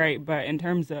really great. But in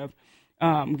terms of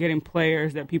getting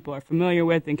players that people are familiar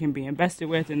with and can be invested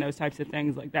with and those types of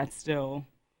things, like it's still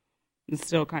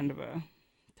kind of a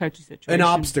touchy situation. An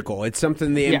obstacle. It's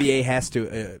something the NBA has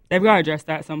to... They've got to address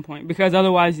that at some point because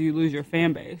otherwise you lose your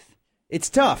fan base.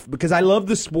 It's tough because I love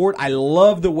the sport. I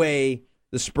love the way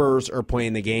the Spurs are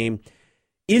playing the game.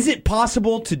 Is it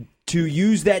possible to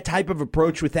use that type of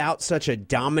approach without such a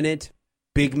dominant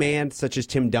big man such as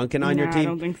Tim Duncan on your team? I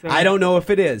don't think so. I don't know if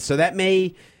it is. So that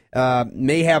may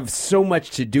have so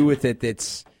much to do with it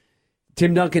that's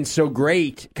Tim Duncan's so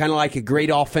great, kind of like a great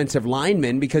offensive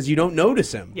lineman because you don't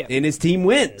notice him and his team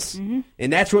wins. Mm-hmm.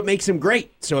 And that's what makes him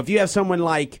great. So if you have someone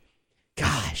like,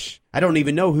 gosh, I don't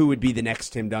even know who would be the next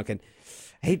Tim Duncan.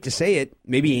 I hate to say it,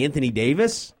 maybe Anthony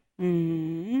Davis?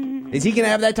 Mm-hmm. Is he going to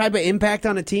have that type of impact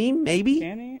on a team? Maybe.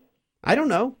 Can he? I don't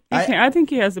know. I think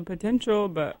he has the potential,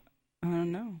 but I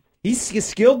don't know. He's a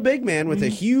skilled big man with a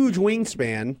huge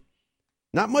wingspan.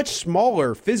 Not much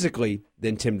smaller physically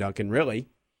than Tim Duncan, really.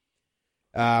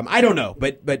 I don't know,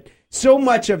 but so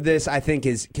much of this I think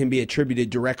can be attributed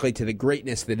directly to the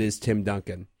greatness that is Tim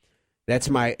Duncan. That's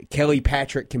my Kelly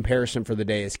Patrick comparison for the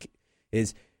day.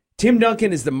 Is Tim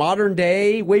Duncan is the modern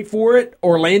day, wait for it,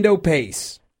 Orlando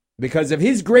Pace. Because of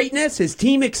his greatness, his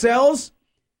team excels,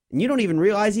 and you don't even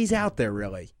realize he's out there,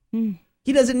 really.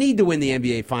 He doesn't need to win the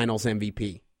NBA Finals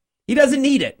MVP. He doesn't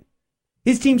need it.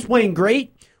 His team's playing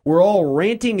great. We're all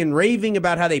ranting and raving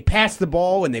about how they pass the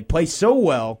ball and they play so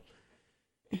well.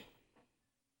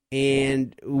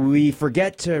 And we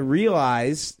forget to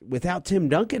realize, without Tim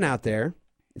Duncan out there,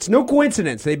 it's no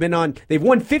coincidence. They've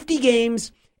won 50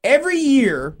 games every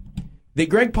year that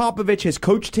Greg Popovich has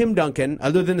coached Tim Duncan,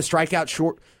 other than the strike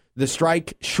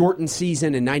shortened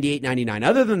season in 98-99.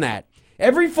 Other than that,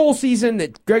 every full season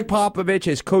that Greg Popovich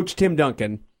has coached Tim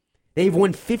Duncan, they've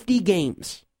won 50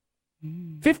 games.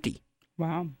 50.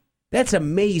 Wow. That's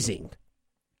amazing.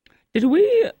 Did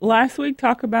we last week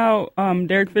talk about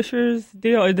Derek Fisher's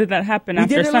deal, or did that happen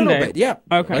after Sunday? We did a little bit, yeah.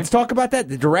 Okay. Let's talk about that,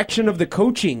 the direction of the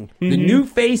coaching, the new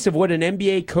face of what an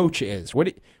NBA coach is.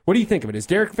 What do you think of it? Is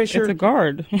Derek Fisher... It's a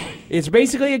guard. It's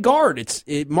basically a guard.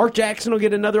 Mark Jackson will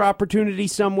get another opportunity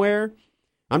somewhere.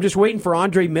 I'm just waiting for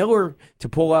Andre Miller to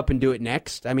pull up and do it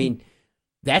next. I mean,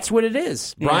 that's what it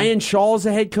is. Yeah. Brian Shaw's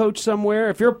a head coach somewhere.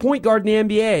 If you're a point guard in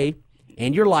the NBA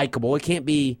and you're likable, it can't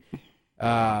be...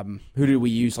 who did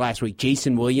we use last week?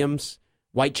 Jason Williams,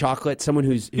 White Chocolate, someone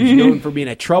who's known for being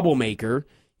a troublemaker.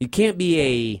 You can't be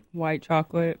a... White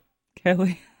Chocolate,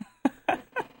 Kelly.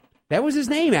 That was his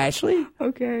name, Ashley.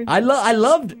 Okay. I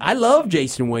loved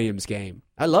Jason Williams' game.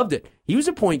 I loved it. He was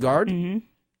a point guard. Mm-hmm.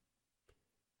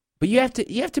 But you have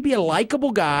to be a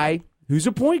likable guy who's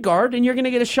a point guard, and you're going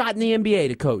to get a shot in the NBA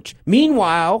to coach.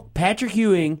 Meanwhile, Patrick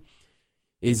Ewing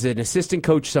is an assistant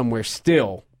coach somewhere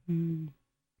still.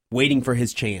 Waiting for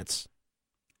his chance.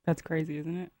 That's crazy,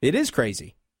 isn't it? It is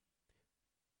crazy.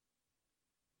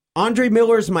 Andre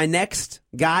Miller is my next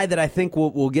guy that I think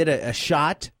will get a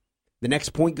shot. The next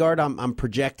point guard I'm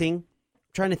projecting. I'm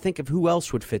trying to think of who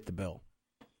else would fit the bill.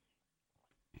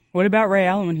 What about Ray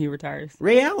Allen when he retires?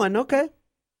 Ray Allen, okay.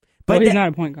 But he's not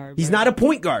a point guard. He's not a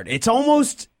point guard. It's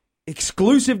almost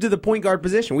exclusive to the point guard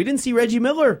position. We didn't see Reggie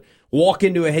Miller walk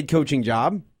into a head coaching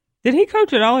job. Did he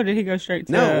coach at all, or did he go straight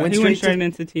to... No, he went straight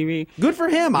into TV. Good for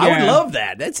him. Yeah. I would love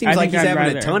that. That seems like he's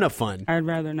having a ton of fun. I'd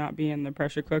rather not be in the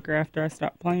pressure cooker after I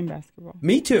stopped playing basketball.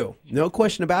 Me too. No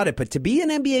question about it. But to be an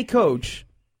NBA coach,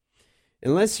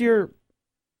 unless you're,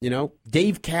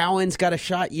 Dave Cowan's got a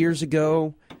shot years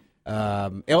ago.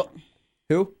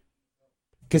 Who?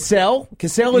 Cassell.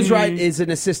 Cassell is an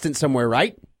assistant somewhere,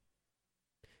 right?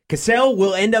 Cassell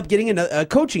will end up getting a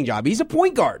coaching job. He's a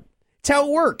point guard. That's how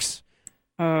it works.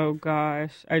 Oh,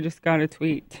 gosh. I just got a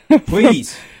tweet.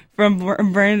 Please.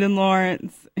 from Brandon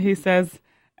Lawrence. He says,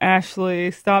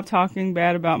 Ashley, stop talking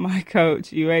bad about my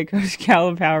coach, UA Coach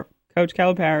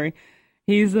Calipari.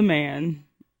 He's the man.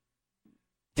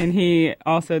 And he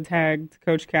also tagged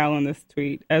Coach Cal in this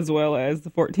tweet, as well as the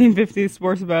 1450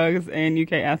 Sports Bugs and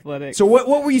UK Athletics. So what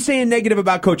were you saying negative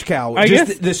about Coach Cal?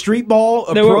 Just the street ball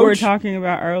approach? What we were talking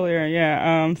about earlier,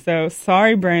 yeah. So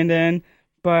sorry, Brandon,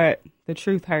 but the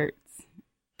truth hurts.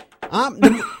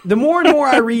 The more and more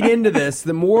I read into this,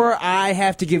 the more I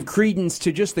have to give credence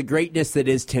to just the greatness that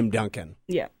is Tim Duncan.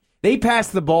 Yeah. They pass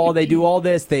the ball. They do all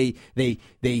this. They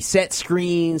set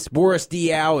screens. Boris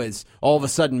Diaw is all of a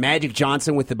sudden Magic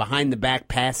Johnson with the behind-the-back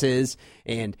passes.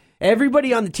 And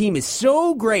everybody on the team is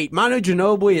so great. Manu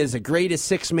Ginobili is the greatest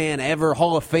six-man ever,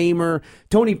 Hall of Famer.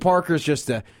 Tony Parker's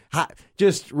just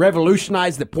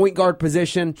revolutionized the point guard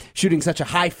position, shooting such a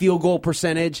high field goal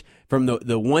percentage from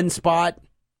the one spot.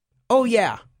 Oh,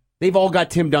 yeah. They've all got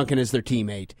Tim Duncan as their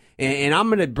teammate. And I'm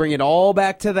going to bring it all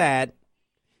back to that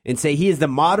and say he is the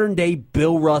modern-day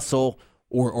Bill Russell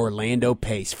or Orlando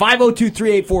Pace.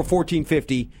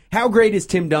 502-384-1450. How great is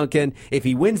Tim Duncan? If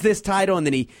he wins this title and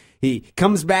then he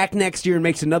comes back next year and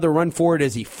makes another run for it,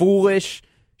 is he foolish?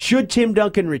 Should Tim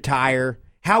Duncan retire?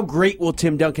 How great will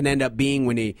Tim Duncan end up being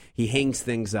when he hangs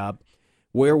things up?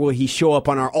 Where will he show up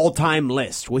on our all-time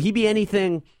list? Will he be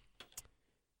anything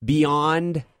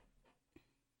beyond...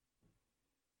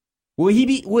 Will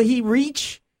he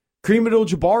reach Kareem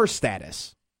Abdul-Jabbar's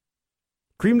status?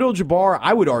 Kareem Abdul-Jabbar,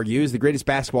 I would argue, is the greatest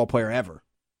basketball player ever.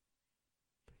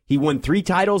 He won 3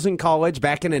 titles in college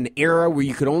back in an era where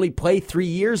you could only play 3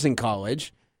 years in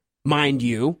college, mind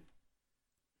you.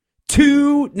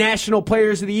 2 National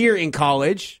Players of the Year in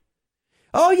college.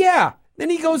 Oh, yeah.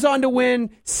 Then he goes on to win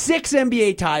 6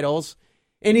 NBA titles,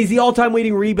 and he's the all-time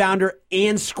leading rebounder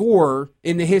and scorer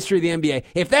in the history of the NBA.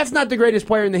 If that's not the greatest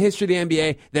player in the history of the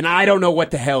NBA, then I don't know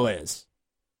what the hell is.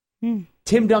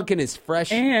 Tim Duncan is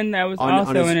fresh. And that was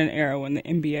also in an era when the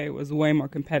NBA was way more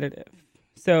competitive.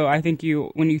 So I think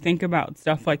when you think about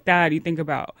stuff like that, you think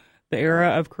about the era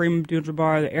of Kareem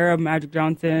Abdul-Jabbar, the era of Magic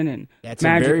Johnson and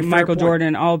Michael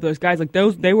Jordan, all of those guys. Like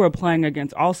they were playing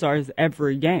against all-stars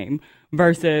every game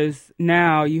versus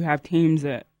now you have teams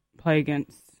that play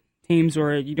against teams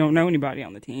where you don't know anybody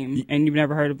on the team and you've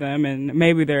never heard of them, and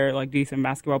maybe they're like decent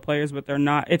basketball players, but they're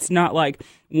not. It's not like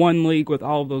one league with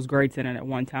all of those greats in it at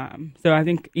one time. So I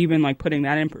think even like putting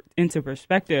that into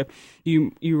perspective,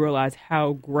 you realize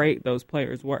how great those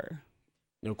players were.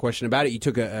 No question about it. You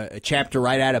took a chapter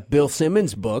right out of Bill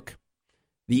Simmons' book,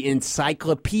 The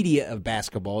Encyclopedia of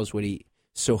Basketball is what he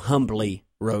so humbly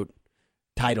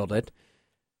titled it.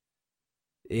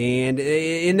 And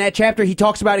in that chapter, he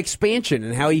talks about expansion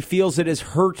and how he feels it has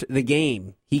hurt the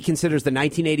game. He considers the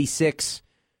 1986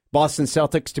 Boston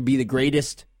Celtics to be the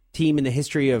greatest team in the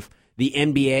history of the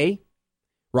NBA.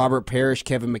 Robert Parrish,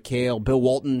 Kevin McHale, Bill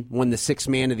Walton won the Sixth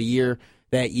Man of the Year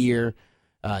that year.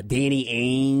 Danny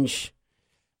Ainge.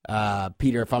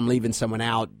 Peter, if I'm leaving someone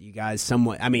out, you guys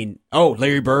somewhat. I mean,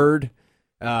 Larry Bird.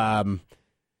 But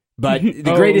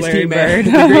the greatest Larry team, Bird.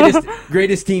 the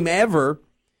greatest team ever.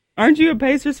 Aren't you a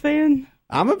Pacers fan?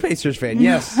 I'm a Pacers fan,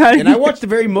 yes. And I watched a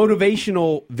very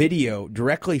motivational video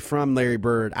directly from Larry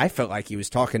Bird. I felt like he was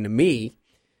talking to me.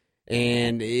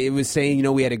 And it was saying,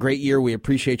 we had a great year. We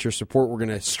appreciate your support. We're going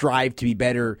to strive to be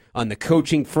better on the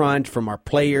coaching front from our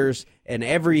players and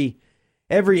every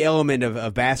element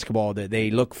of basketball that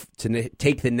they look to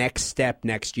take the next step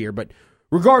next year. But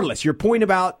regardless, your point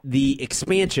about the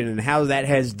expansion and how that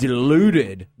has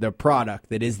diluted the product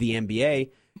that is the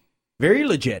NBA, very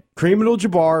legit. Kareem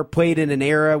Abdul-Jabbar played in an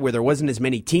era where there wasn't as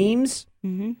many teams.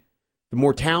 Mm-hmm. The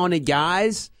more talented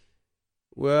guys,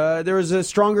 there was a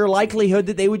stronger likelihood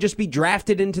that they would just be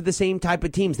drafted into the same type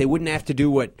of teams. They wouldn't have to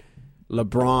do what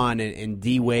LeBron and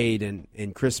D. Wade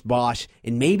and Chris Bosh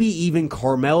and maybe even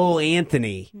Carmelo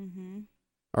Anthony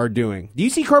are doing. Do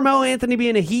you see Carmelo Anthony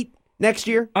being a Heat next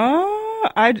year?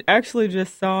 I actually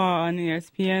just saw on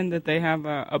ESPN that they have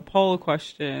a poll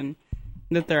question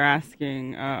that they're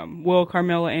asking. Will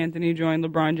Carmelo Anthony join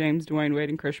LeBron James, Dwayne Wade,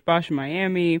 and Chris Bosh in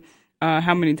Miami?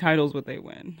 How many titles would they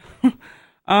win?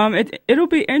 It'll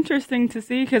be interesting to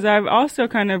see because I've also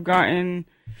kind of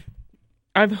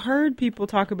I've heard people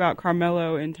talk about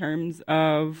Carmelo in terms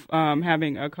of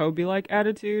having a Kobe-like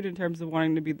attitude in terms of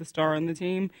wanting to be the star on the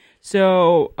team.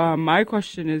 So my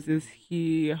question is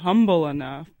he humble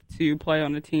enough to play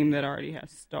on a team that already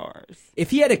has stars?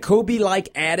 If he had a Kobe-like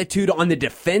attitude on the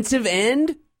defensive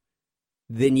end,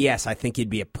 then yes, I think he'd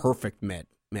be a perfect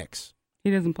mix.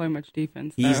 He doesn't play much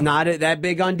defense, though. He's not that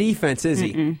big on defense, is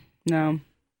he? No.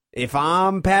 If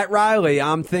I'm Pat Riley,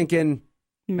 I'm thinking,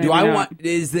 Maybe not.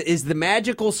 Is the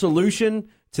magical solution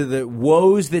to the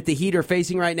woes that the Heat are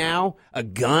facing right now a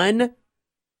gun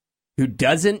who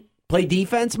doesn't play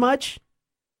defense much?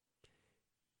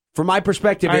 From my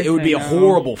perspective, it would be a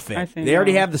horrible fit. They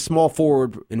already have the small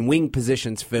forward and wing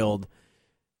positions filled.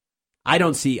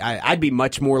 I'd be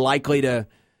much more likely to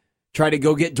try to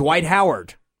go get Dwight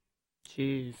Howard.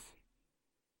 Jeez.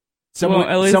 Someone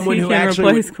who can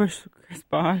actually replace Chris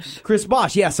Bosh. Chris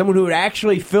Bosh, yeah, someone who would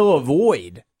actually fill a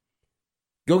void.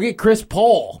 Go get Chris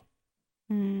Paul.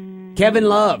 Kevin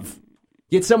Love.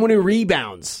 Get someone who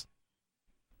rebounds.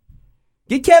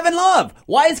 Get Kevin Love.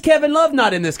 Why is Kevin Love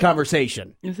not in this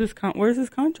conversation? Where's his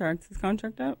contract? Is his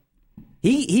contract up?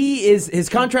 He is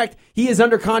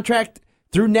under contract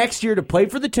through next year to play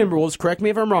for the Timberwolves. Correct me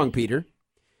if I'm wrong, Peter.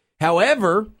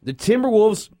 However, the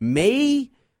Timberwolves may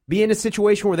be in a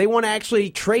situation where they want to actually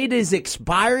trade his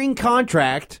expiring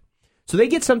contract so they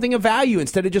get something of value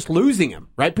instead of just losing him.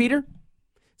 Right, Peter?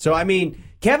 So, I mean,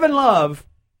 Kevin Love,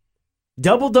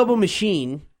 double-double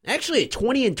machine, actually a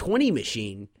 20-20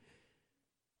 machine.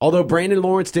 Although Brandon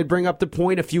Lawrence did bring up the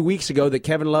point a few weeks ago that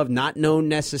Kevin Love, not known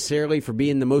necessarily for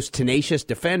being the most tenacious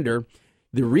defender,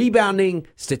 the rebounding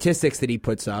statistics that he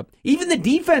puts up, even the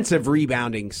defensive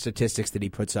rebounding statistics that he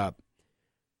puts up,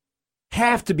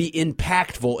 have to be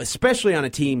impactful, especially on a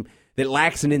team that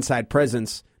lacks an inside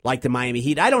presence like the Miami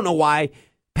Heat. I don't know why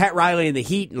Pat Riley and the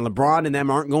Heat and LeBron and them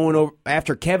aren't going over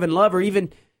after Kevin Love or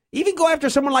even go after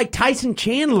someone like Tyson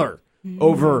Chandler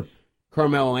over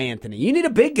Carmelo Anthony. You need a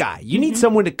big guy. You need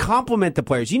someone to complement the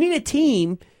players. You need a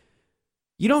team.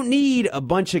 You don't need a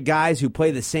bunch of guys who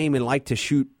play the same and like to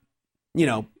shoot.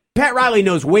 Pat Riley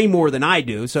knows way more than I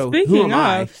do, so who am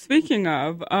I? Speaking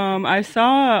of, I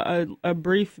saw a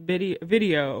brief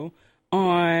video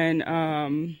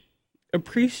on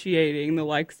appreciating the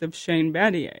likes of Shane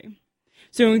Battier.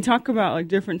 So when we talk about like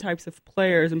different types of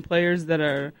players and players that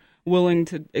are willing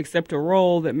to accept a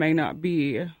role that may not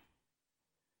be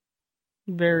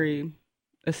very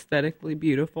aesthetically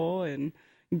beautiful and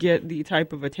get the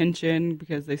type of attention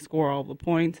because they score all the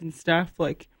points and stuff,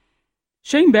 like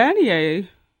Shane Battier.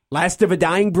 Last of a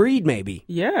dying breed, maybe.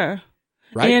 Yeah.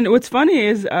 Right. And what's funny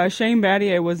is Shane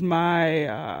Battier was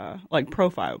my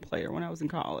profile player when I was in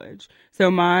college. So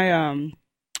my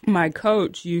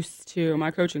coach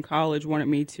in college wanted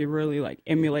me to really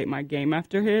emulate my game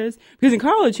after his, because in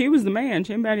college he was the man.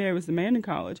 Shane Battier was the man in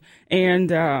college,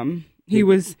 and he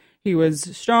was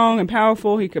strong and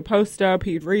powerful. He could post up,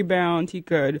 he'd rebound, he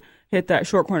could hit that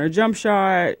short corner jump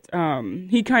shot.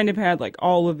 He kind of had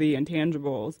all of the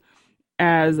intangibles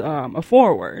as a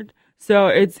forward. So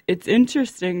it's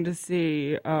interesting to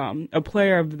see a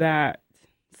player of that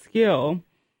skill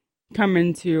come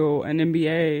into an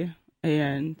NBA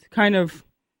and kind of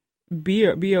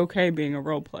be okay being a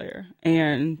role player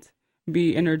and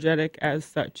be energetic as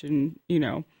such, and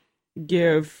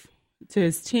give to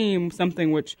his team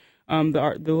something which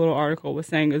the little article was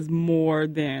saying is more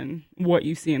than what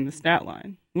you see in the stat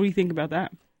line. What do you think about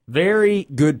that? Very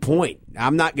good point.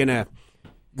 I'm not gonna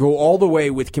go all the way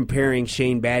with comparing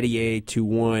Shane Battier to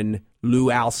one Lou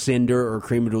Alcindor or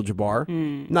Kareem Abdul-Jabbar.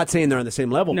 I'm not saying they're on the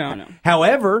same level. No.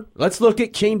 However, let's look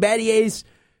at Shane Battier's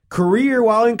career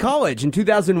while in college. In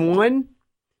 2001,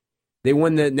 they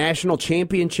won the national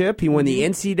championship. He won the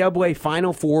NCAA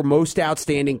Final Four Most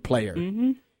Outstanding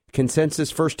Player.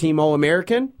 Consensus First Team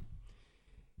All-American.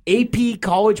 AP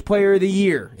College Player of the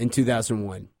Year in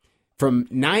 2001. From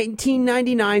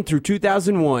 1999 through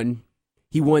 2001,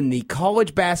 he won the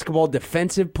College Basketball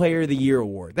Defensive Player of the Year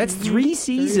award. That's 3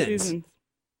 seasons.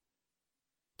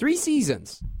 3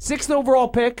 seasons. 6th overall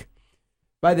pick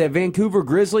by the Vancouver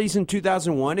Grizzlies in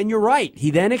 2001. And you're right.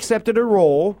 He then accepted a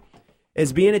role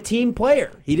as being a team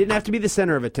player. He didn't have to be the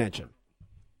center of attention.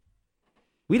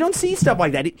 We don't see stuff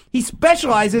like that. He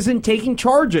specializes in taking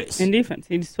charges. In defense.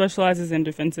 He specializes in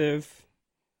defensive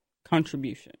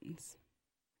contributions.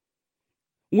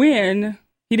 When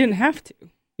he didn't have to.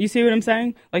 You see what I'm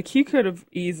saying? Like, he could have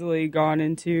easily gone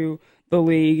into the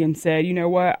league and said, you know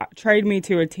what, trade me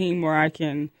to a team where I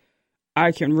can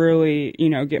really,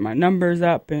 get my numbers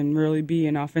up and really be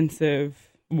an offensive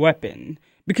weapon.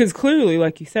 Because clearly,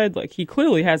 like you said, like, he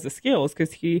clearly has the skills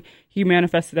because he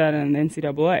manifested that in the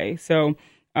NCAA. So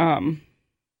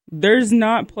there's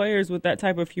not players with that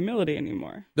type of humility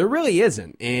anymore. There really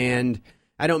isn't. And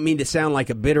I don't mean to sound like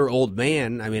a bitter old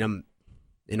man. I mean,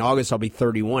 in August, I'll be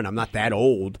 31. I'm not that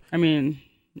old. I mean,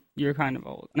 you're kind of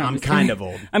old. No, I'm kind of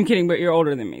old. I'm kidding, but you're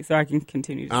older than me, so I can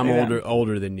continue to say that.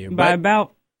 older than you. By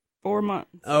about 4 months.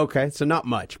 Okay, so not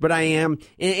much. But I am,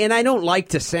 and I don't like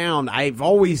to sound, I've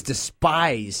always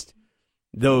despised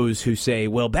those who say,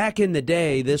 well, back in the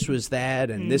day, this was that,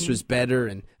 and this was better.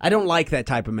 And I don't like that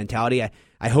type of mentality.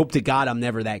 I hope to God I'm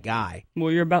never that guy.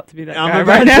 Well, you're about to be that guy I'm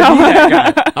right about now. to be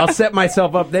that guy. I'll set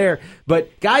myself up there.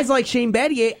 But guys like Shane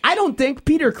Battier, I don't think,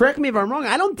 Peter, correct me if I'm wrong,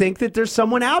 I don't think that there's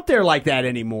someone out there like that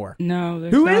anymore. No,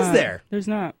 there's Who not. is there? There's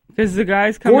not. Because the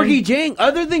guys come Gorgie Jang,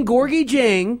 other than Gorgie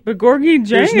Jang, but Gorgie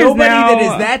Jang there's is nobody now, that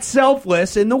is that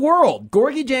selfless in the world.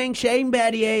 Gorgie Jang, Shane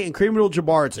Battier, and Kareem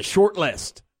Abdul-Jabbar, it's a short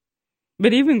list.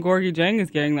 But even Gorgie Jang is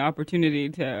getting the opportunity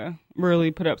to really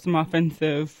put up some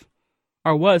offensive,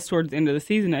 or was towards the end of the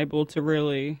season able to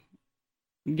really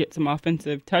get some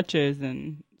offensive touches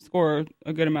and score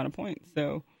a good amount of points.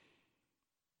 So,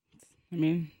 I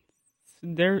mean,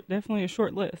 they're definitely a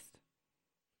short list.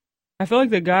 I feel like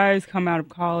the guys come out of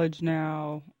college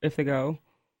now, if they go,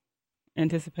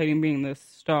 anticipating being the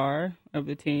star of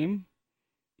the team.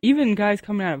 Even guys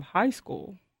coming out of high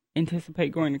school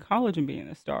anticipate going to college and being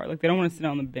a star. Like, they don't want to sit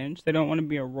on the bench. They don't want to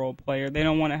be a role player. They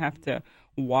don't want to have to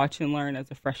watch and learn as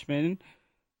a freshman.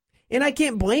 And I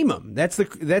can't blame them. That's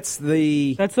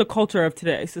the culture of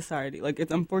today's society. Like,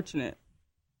 it's unfortunate.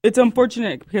 It's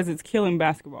unfortunate because it's killing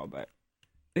basketball, but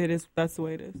that's the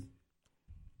way it is.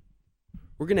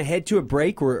 We're going to head to a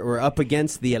break. We're up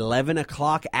against the 11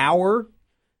 o'clock hour.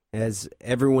 As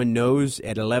everyone knows,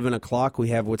 at 11 o'clock, we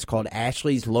have what's called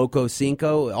Ashley's Loco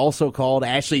Cinco, also called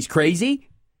Ashley's Crazy.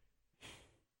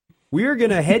 We are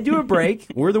going to head to a break.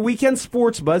 We're the Weekend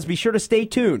Sports Buzz. Be sure to stay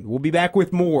tuned. We'll be back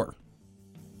with more.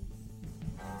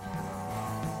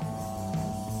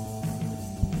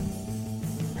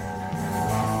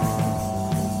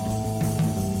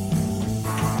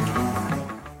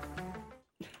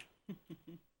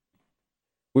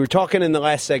 We were talking in the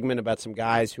last segment about some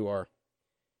guys who are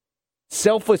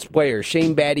selfless players.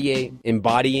 Shane Battier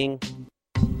embodying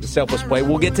the selfless play.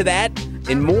 We'll get to that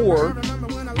and more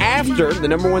after the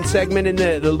number one segment in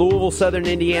the Louisville, Southern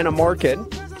Indiana market.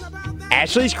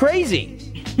 Ashley's Crazy.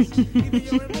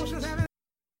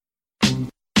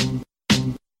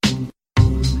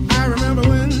 I remember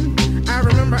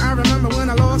when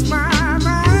I lost my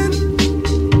mind.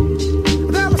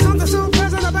 There was something so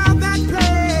pleasant about that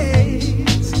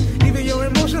place. Even your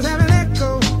emotions have an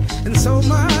echo in so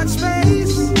much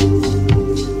space.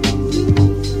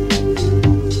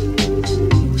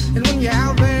 And when you're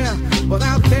out there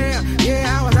without care,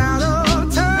 yeah, I was out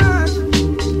of touch.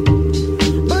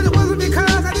 But it wasn't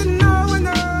because I didn't know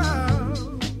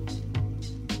enough.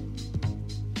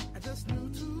 I just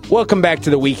knew too. Welcome back to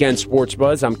the Weekend Sports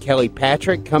Buzz. I'm Kelly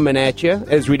Patrick coming at you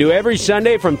as we do every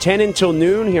Sunday from 10 until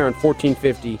noon here on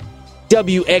 1450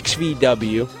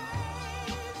 WXVW.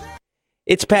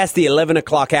 It's past the 11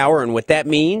 o'clock hour, and what that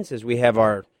means is we have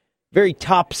our very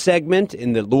top segment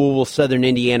in the Louisville, Southern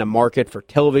Indiana market for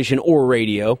television or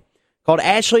radio called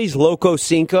Ashley's Loco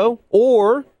Cinco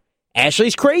or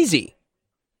Ashley's Crazy.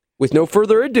 With no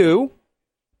further ado,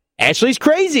 Ashley's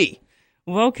Crazy.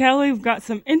 Well, Kelly, we've got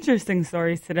some interesting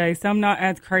stories today. Some not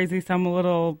as crazy, some a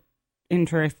little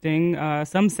interesting,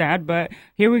 some sad, but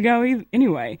here we go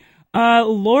anyway.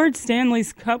 Lord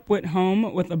Stanley's Cup went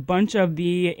home with a bunch of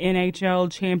the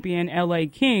NHL champion LA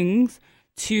Kings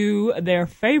to their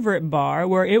favorite bar,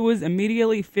 where it was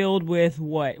immediately filled with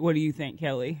what? What do you think,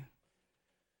 Kelly?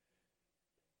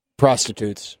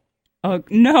 Prostitutes.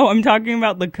 No, I'm talking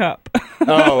about the cup.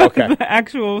 Oh, okay. The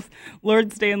actual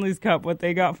Lord Stanley's Cup, what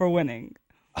they got for winning.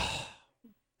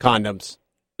 Condoms.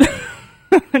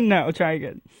 No, try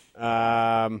again.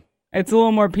 It's a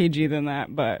little more PG than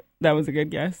that, but that was a good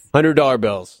guess. $100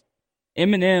 bills.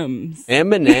 M&Ms.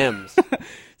 M&Ms.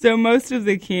 So most of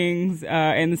the Kings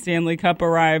and the Stanley Cup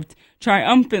arrived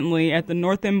triumphantly at the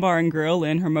North End Bar and Grill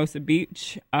in Hermosa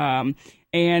Beach. And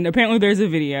apparently there's a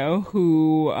video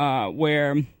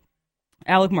where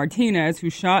Alec Martinez, who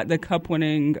shot the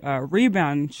cup-winning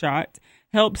rebound shot,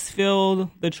 helps fill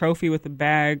the trophy with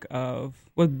bag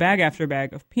after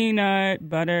bag of peanut,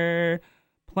 butter,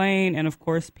 plain, and of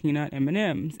course peanut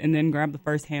M&Ms, and then grab the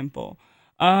first handful.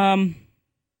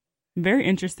 Very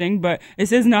interesting, but it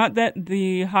says not that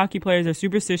the hockey players are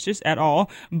superstitious at all,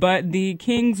 but the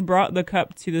Kings brought the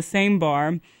cup to the same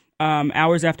bar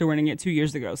hours after winning it 2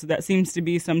 years ago. So that seems to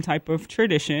be some type of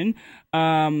tradition.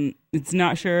 It's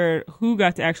not sure who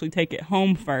got to actually take it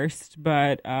home first,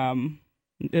 but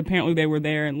apparently they were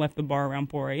there and left the bar around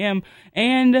 4 a.m.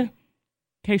 And in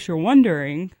case you're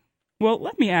wondering, well,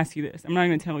 let me ask you this. I'm not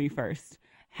going to tell you first.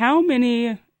 How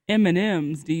many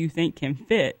M&Ms do you think can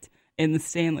fit in the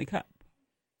Stanley Cup?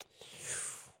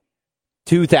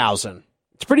 2,000.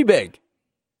 It's pretty big.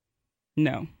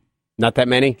 No. Not that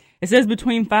many? It says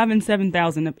between 5,000 and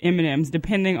 7,000 of M&Ms,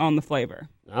 depending on the flavor.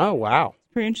 Oh, wow.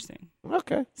 Pretty interesting.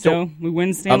 Okay. So we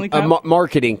win Stanley Cup? A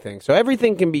marketing thing. So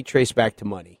everything can be traced back to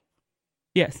money.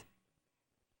 Yes.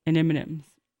 And M&Ms.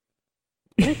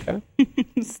 Okay.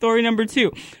 Story number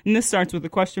 2. And this starts with a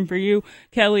question for you,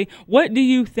 Kelly. What do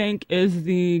you think is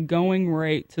the going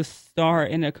rate to star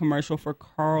in a commercial for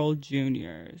Carl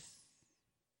Jr.'s?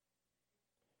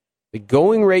 The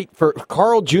going rate for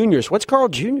Carl Jr.'s. What's Carl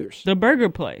Jr.'s? The burger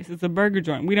place. It's a burger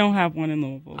joint. We don't have one in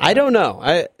Louisville. I don't know.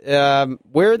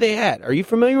 Where are they at? Are you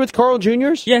familiar with Carl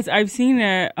Jr.'s? Yes, I've seen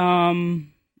it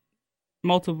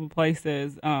multiple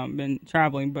places, been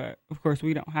traveling, but of course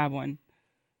we don't have one.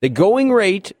 The going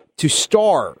rate to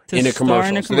star in a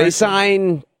commercial. So they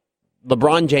sign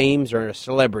LeBron James or a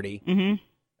celebrity.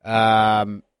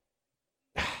 Mm-hmm.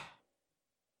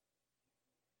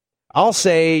 I'll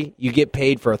say you get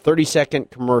paid for a 30-second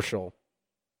commercial,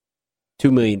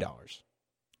 $2 million.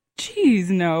 Jeez,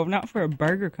 no, not for a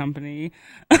burger company.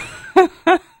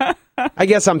 I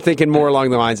guess I'm thinking more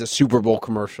along the lines of Super Bowl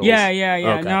commercials. Yeah.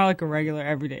 Okay. Not like a regular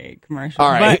everyday commercial.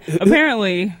 All right. But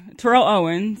apparently, Terrell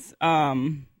Owens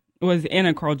was in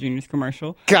a Carl Jr.'s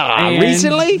commercial. God,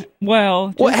 recently?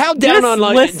 Well, how down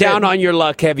on your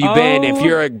luck have you been if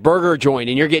you're a burger joint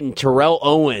and you're getting Terrell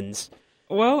Owens?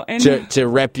 Well, and to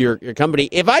rep your company.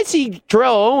 If I see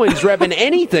Terrell Owens repping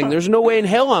anything, there's no way in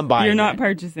hell I'm buying. You're not that.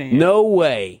 purchasing it. No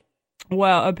way.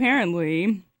 Well,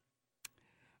 apparently,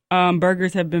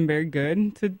 burgers have been very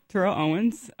good to Terrell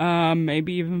Owens.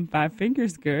 Maybe even 5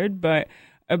 figures good. But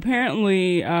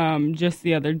apparently, just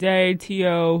the other day,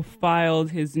 T.O.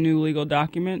 filed his new legal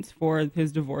documents for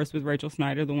his divorce with Rachel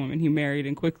Snyder, the woman he married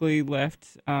and quickly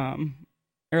left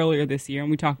earlier this year. And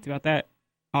we talked about that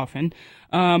often.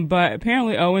 But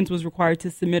apparently Owens was required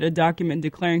to submit a document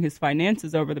declaring his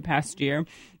finances over the past year.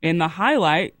 And the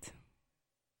highlight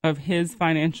of his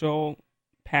financial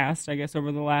past, I guess,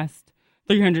 over the last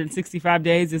 365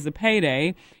 days is a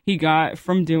payday he got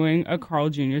from doing a Carl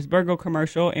Jr.'s burger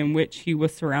commercial in which he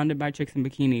was surrounded by chicks in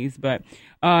bikinis. But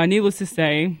needless to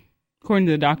say, according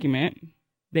to the document,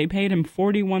 they paid him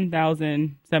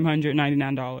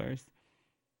 $41,799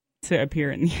 to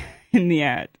appear in the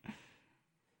ad.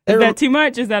 Is that too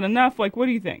much? Is that enough? Like, what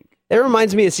do you think? It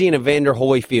reminds me of seeing Evander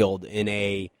Holyfield in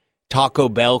a Taco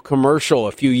Bell commercial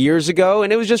a few years ago,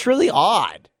 and it was just really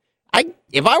odd.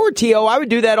 If I were T.O., I would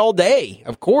do that all day,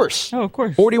 of course. Oh, of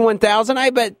course. 41,000, I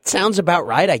bet sounds about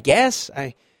right, I guess.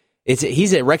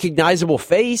 He's a recognizable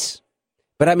face.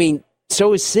 But, I mean,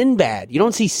 so is Sinbad. You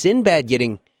don't see Sinbad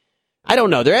getting, I don't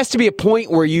know. There has to be a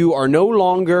point where you are no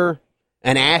longer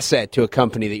an asset to a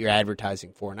company that you're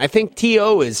advertising for. And I think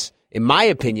T.O. is, in my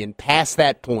opinion, past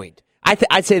that point.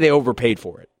 I'd say they overpaid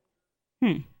for it.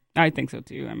 I think so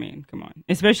too. I mean, come on.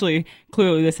 Especially,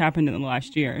 clearly this happened in the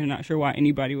last year. I'm not sure why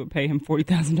anybody would pay him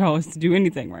 $40,000 to do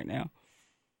anything right now.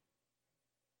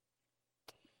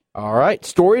 All right,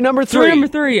 story number 3. Story number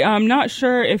 3. I'm not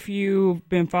sure if you've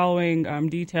been following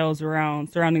details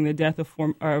surrounding the death of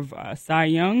Cy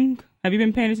Young. Have you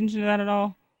been paying attention to that at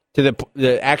all? To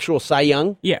the actual Cy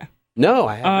Young? Yeah. No,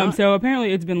 I have not. So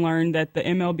apparently it's been learned that the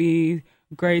MLB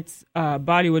great's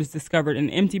body was discovered in an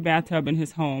empty bathtub in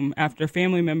his home after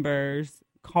family members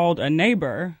called a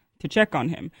neighbor to check on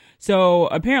him. So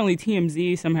apparently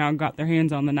TMZ somehow got their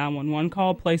hands on the 911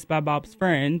 call placed by Bob's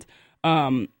friend.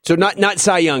 So not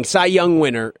Cy Young. Cy Young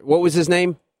winner. What was his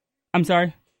name? I'm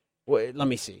sorry? Wait, let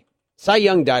me see. Cy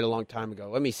Young died a long time ago.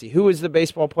 Let me see. Who was the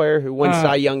baseball player who won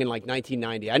Cy Young in like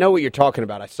 1990? I know what you're talking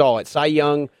about. I saw it. Cy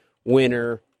Young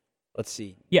winner. Let's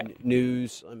see. Yeah.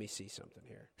 News. Let me see something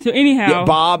here. So anyhow,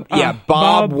 Bob Welch.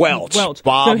 Bob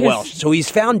so Welch. So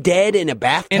he's found dead in a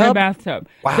bathtub? In a bathtub.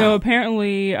 Wow. So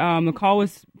apparently the call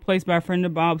was placed by a friend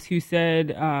of Bob's who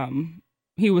said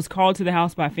he was called to the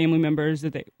house by family members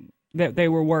that they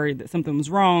were worried that something was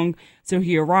wrong. So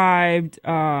he arrived,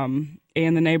 and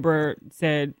the neighbor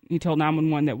said he told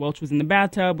 911 that Welch was in the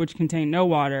bathtub, which contained no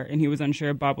water, and he was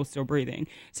unsure if Bob was still breathing.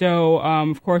 So,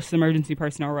 of course, emergency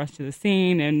personnel rushed to the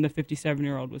scene, and the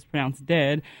 57-year-old was pronounced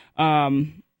dead.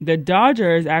 The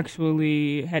Dodgers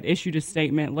actually had issued a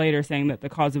statement later saying that the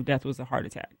cause of death was a heart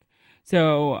attack.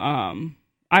 So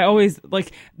I always,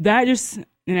 like, that just,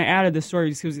 and I added the story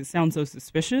just because it sounds so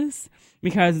suspicious,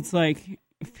 because it's like,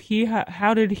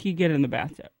 how did he get in the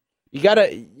bathtub? You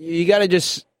gotta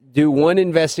just do one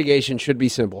investigation. Should be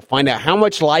simple. Find out how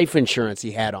much life insurance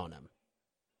he had on him,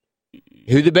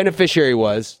 who the beneficiary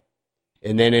was,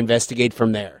 and then investigate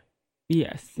from there.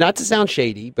 Yes. Not to sound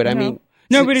shady, but I mean,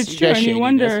 no, but it's true. And you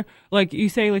wonder, like you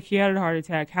say, like he had a heart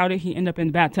attack. How did he end up in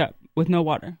the bathtub with no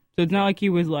water? So it's not like he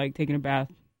was like taking a bath,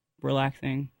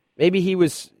 relaxing. Maybe he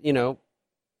was,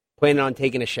 planning on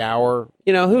taking a shower.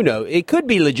 Who knows? It could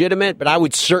be legitimate, but I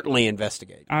would certainly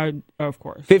investigate. Of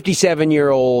course.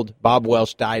 57-year-old Bob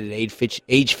Welch died at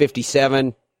age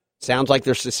 57. Sounds like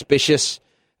there's suspicious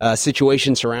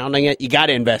situation surrounding it. You got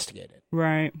to investigate it.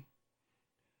 Right.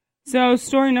 So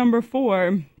story number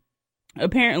 4,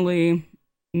 apparently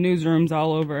newsrooms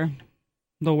all over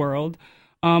the world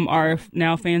are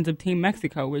now fans of Team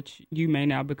Mexico, which you may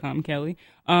now become, Kelly,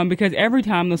 because every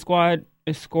time the squad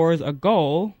scores a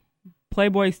goal,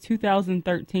 Playboy's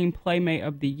 2013 Playmate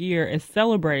of the Year is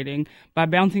celebrating by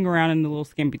bouncing around in the little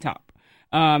skimpy top.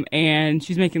 And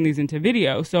she's making these into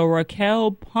videos. So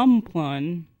Raquel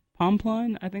Pamplon,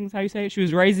 I think is how you say it. She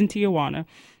was raised in Tijuana.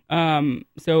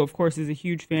 So, of course, is a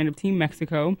huge fan of Team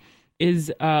Mexico. She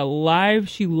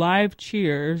live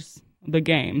cheers the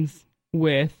games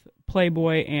with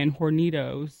Playboy and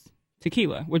Hornitos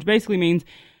tequila, which basically means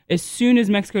as soon as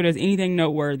Mexico does anything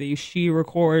noteworthy, she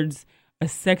records a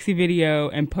sexy video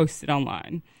and posts it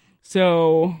online.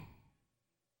 So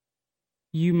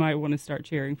you might want to start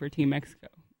cheering for Team Mexico.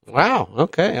 Wow.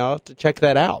 Okay. I'll have to check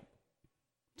that out.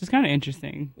 Just kind of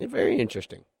interesting. Very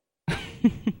interesting.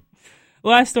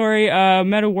 Last story,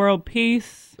 Meta World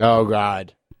Peace. Oh,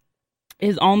 God.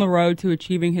 Is on the road to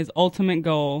achieving his ultimate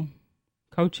goal,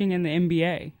 coaching in the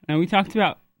NBA. And we talked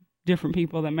about different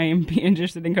people that may be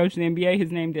interested in coaching the NBA.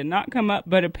 His name did not come up,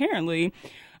 but apparently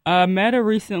Meta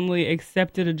recently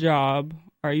accepted a job.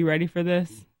 Are you ready for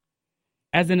this?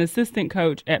 As an assistant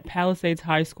coach at Palisades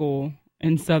High School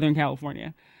in Southern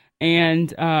California.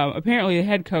 And apparently the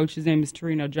head coach, his name is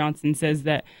Torino Johnson, says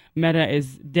that Meta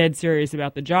is dead serious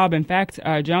about the job. In fact,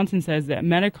 Johnson says that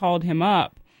Meta called him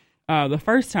up the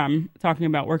first time talking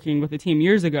about working with the team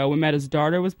years ago when Meta's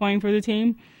daughter was playing for the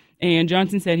team. And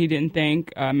Johnson said he didn't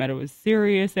think Meta was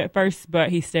serious at first,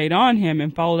 but he stayed on him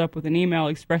and followed up with an email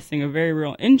expressing a very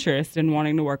real interest in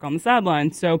wanting to work on the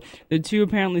sidelines. So the two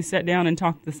apparently sat down and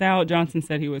talked this out. Johnson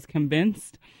said he was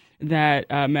convinced that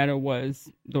Meta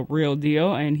was the real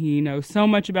deal, and he knows so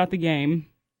much about the game.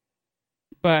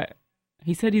 But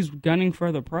he said he's gunning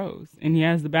for the pros, and he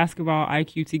has the basketball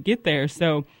IQ to get there.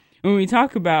 So when we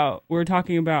were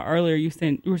talking about earlier, you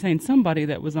were saying somebody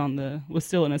that was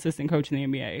still an assistant coach in the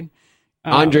NBA.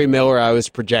 Andre Miller, I was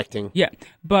projecting. Yeah,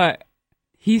 but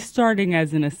he's starting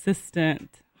as an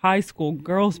assistant high school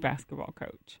girls basketball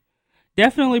coach.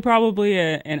 Definitely, probably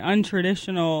an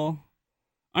untraditional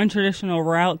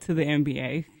route to the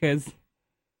NBA because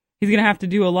he's going to have to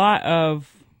do a lot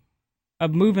of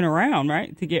moving around,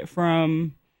 right, to get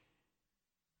from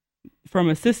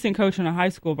assistant coach on a high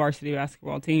school varsity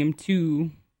basketball team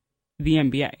to the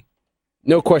NBA.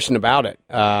 No question about it.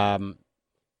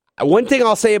 One thing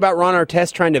I'll say about Ron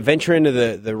Artest trying to venture into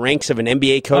the ranks of an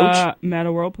NBA coach.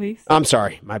 Meta World, please. I'm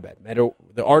sorry, my bad.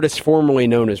 The artist formerly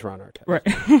known as Ron Artest.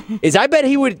 Right. Is I bet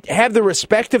he would have the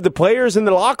respect of the players in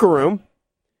the locker room.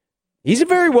 He's a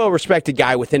very well-respected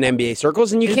guy within NBA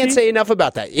circles, and you can't say enough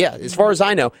about that. Yeah, as far as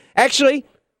I know. Actually,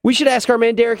 we should ask our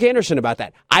man Derek Anderson about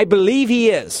that. I believe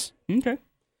he is. Okay.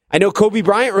 I know Kobe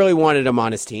Bryant really wanted him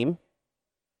on his team.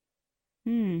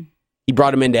 He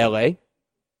brought him into L.A.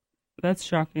 That's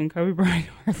shocking. Kobe Bryant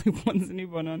hardly wants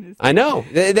anyone on his team. I know.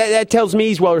 That tells me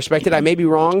he's well-respected. I may be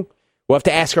wrong. We'll have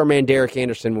to ask our man Derek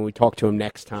Anderson when we talk to him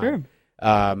next time. Sure.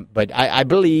 But I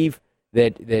believe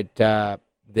that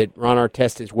Ron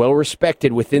Artest is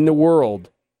well-respected within the world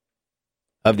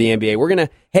of the NBA. We're going to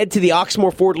head to the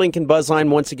Oxmoor Ford Lincoln Buzz Line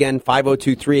once again,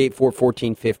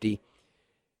 502-384-1450.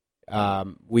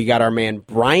 We got our man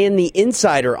Brian the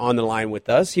Insider on the line with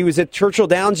us. He was at Churchill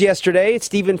Downs yesterday at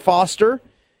Stephen Foster.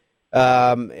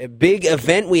 A big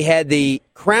event. We had the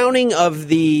crowning of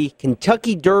the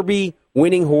Kentucky Derby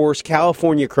winning horse,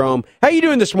 California Chrome. How you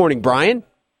doing this morning, Brian?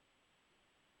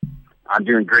 I'm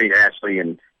doing great, Ashley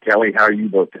and Kelly. How are you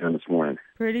both doing this morning?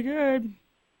 Pretty good.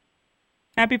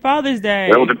 Happy Father's Day.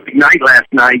 Well, it was a big night last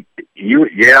night.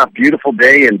 Beautiful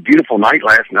day and beautiful night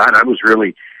last night. I was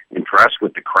really impressed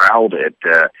with the crowd at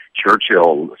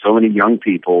Churchill. So many young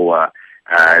people.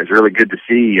 It was really good to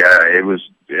see. It was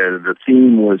the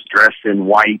theme was dressed in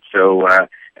white, so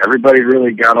everybody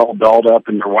really got all dolled up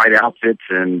in their white outfits,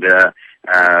 and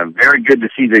very good to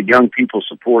see the young people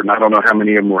support. And I don't know how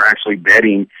many of them were actually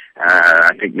betting.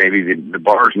 I think maybe the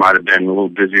bars might have been a little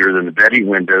busier than the betting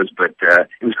windows, but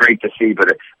it was great to see.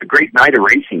 But a great night of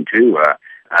racing too.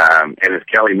 And as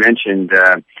Kelly mentioned,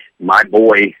 my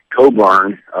boy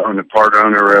Coburn, part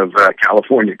owner of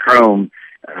California Chrome.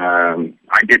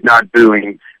 I did not boo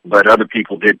him, but other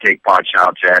people did take pot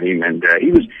shots at him, and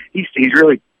he's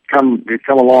really come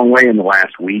a long way in the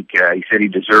last week. He said he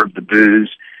deserved the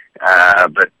boos,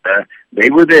 but they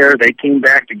were there. They came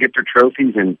back to get their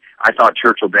trophies, and I thought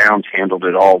Churchill Downs handled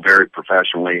it all very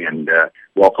professionally and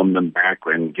welcomed them back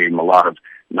and gave them a lot of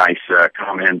nice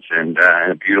comments and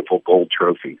a beautiful gold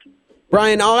trophy.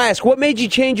 Brian, I'll ask, what made you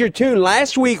change your tune?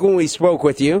 Last week when we spoke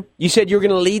with you, you said you were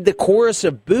going to lead the chorus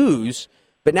of boos,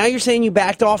 but now you're saying you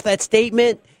backed off that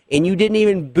statement and you didn't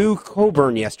even boo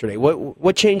Coburn yesterday.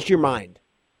 What changed your mind?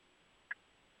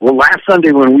 Well, last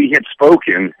Sunday when we had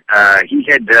spoken, he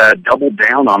had doubled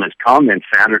down on his comments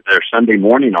Saturday or Sunday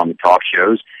morning on the talk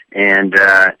shows, and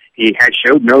he had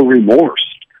showed no remorse.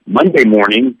 Monday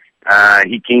morning,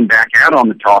 he came back out on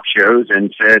the talk shows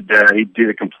and said he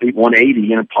did a complete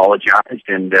 180 and apologized.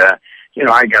 And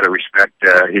I got to respect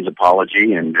his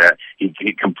apology, and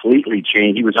he completely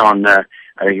changed. He was on, I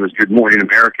think it was Good Morning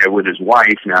America with his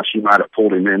wife. Now she might have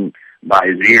pulled him in by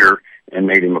his ear and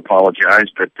made him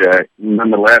apologize, but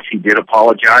nonetheless, he did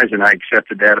apologize, and I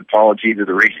accepted that apology to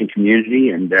the racing community.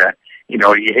 And you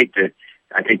hate to.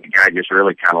 I think the guy just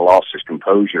really kind of lost his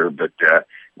composure, but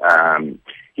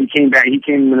he came back. He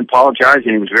came and apologized,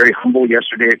 and he was very humble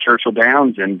yesterday at Churchill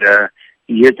Downs. And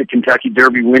he is the Kentucky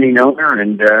Derby winning owner,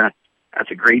 and that's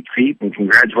a great feat. And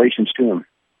congratulations to him.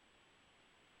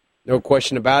 No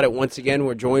question about it. Once again,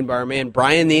 we're joined by our man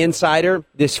Brian the Insider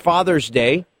this Father's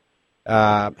Day.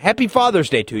 Happy Father's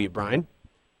Day to you, Brian.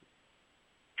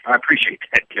 I appreciate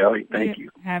that, Kelly. Thank you.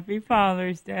 Happy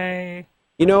Father's Day.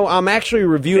 I'm actually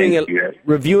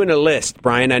reviewing a list,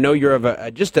 Brian. I know you're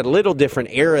of just a little different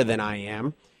era than I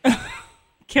am.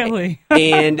 Kelly.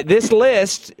 And this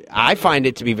list, I find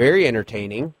it to be very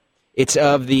entertaining. It's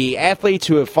of the athletes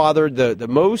who have fathered the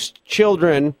most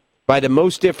children by the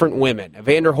most different women.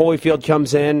 Evander Holyfield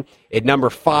comes in at number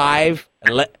 5,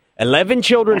 11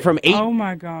 children from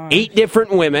 8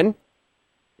 different women.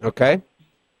 Okay.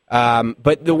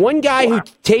 But the one guy who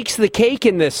takes the cake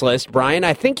in this list, Brian,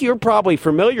 I think you're probably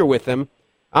familiar with him.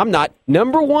 I'm not.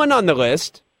 Number 1 on the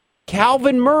list,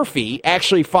 Calvin Murphy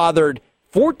actually fathered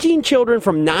 14 children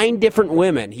from 9 different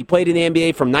women. He played in the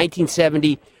NBA from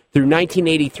 1970 through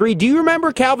 1983. Do you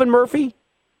remember Calvin Murphy?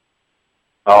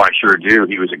 Oh, I sure do.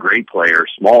 He was a great player.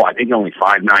 Small, I think only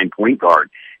 5'9" point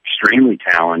guard. Extremely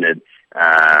talented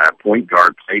point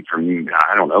guard. Played for,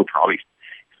 probably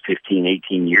 15,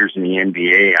 18 years in the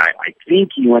NBA. I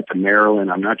think he went to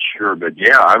Maryland. I'm not sure. But,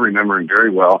 yeah, I remember him very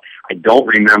well. I don't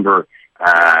remember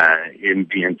him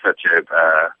being such a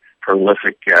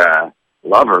prolific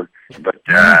lover. But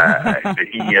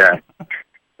that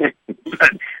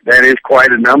is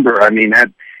quite a number. I mean,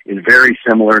 that is very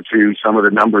similar to some of the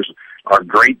numbers our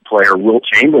great player Will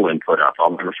Chamberlain put up.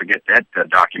 I'll never forget that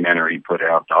documentary he put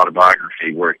out, the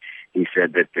autobiography, where he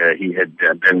said that he had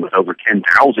been with over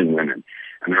 10,000 women.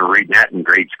 I remember reading that in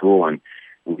grade school, and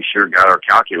we sure got our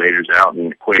calculators out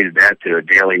and equated that to a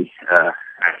daily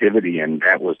activity, and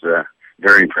that was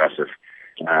very impressive.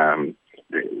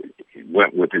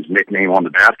 Went with his nickname on the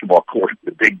basketball court,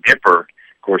 the Big Dipper.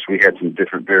 Of course, we had some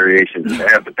different variations of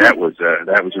that, but that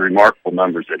was remarkable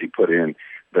numbers that he put in.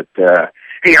 But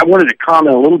hey, I wanted to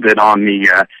comment a little bit on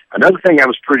the another thing I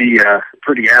was pretty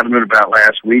adamant about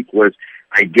last week was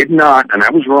I did not, and I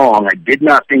was wrong. I did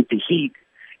not think the Heat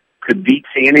could beat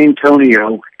San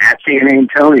Antonio at San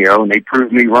Antonio, and they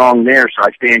proved me wrong there, so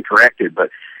I stand corrected. But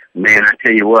man, I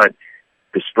tell you what,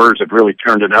 the Spurs have really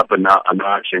turned it up a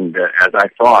notch, and as I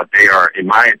thought, they are, in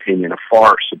my opinion, a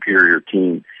far superior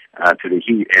team to the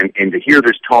Heat. And to hear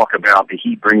this talk about the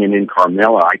Heat bringing in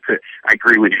Carmelo, I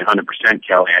agree with you 100%,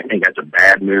 Kelly. I think that's a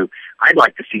bad move. I'd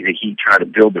like to see the Heat try to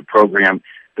build the program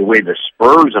the way the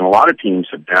Spurs and a lot of teams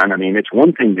have done. I mean, it's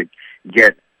one thing to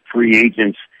get free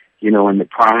agents, in the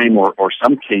prime or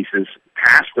some cases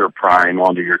past their prime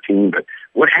onto your team, but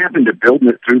what happened to building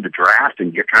it through the draft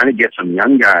and trying to get some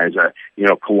young guys?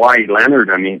 Kawhi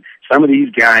Leonard. I mean, some of these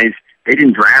guys, they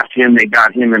didn't draft him; they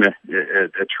got him in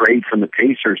a trade from the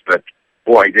Pacers. But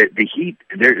boy, the Heat,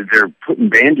 they're putting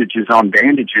bandages on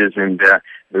bandages, and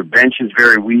their bench is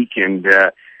very weak. And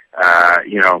I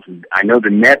know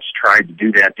the Nets tried to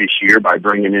do that this year by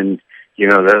bringing in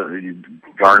the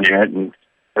Garnett and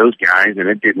those guys, and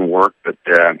it didn't work. But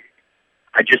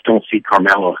I just don't see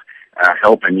Carmelo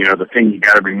helping. The thing you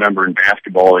got to remember in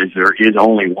basketball is there is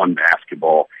only one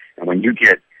basketball, and when you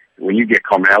get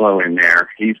Carmelo in there,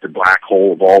 he's the black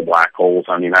hole of all black holes.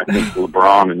 I mean, I think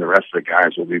LeBron and the rest of the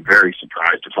guys will be very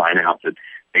surprised to find out that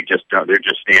they're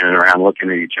just standing around looking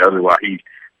at each other while he's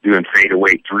doing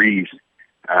fadeaway threes.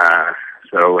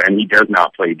 And he does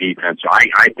not play defense. So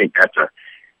I think that's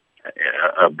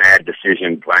a bad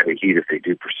decision by the Heat if they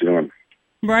do pursue him.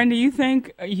 Brian, do you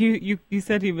think you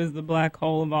said he was the black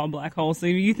hole of all black holes? So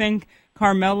do you think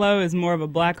Carmelo is more of a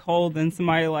black hole than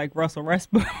somebody like Russell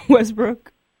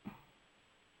Westbrook?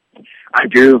 I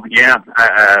do, yeah.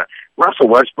 Russell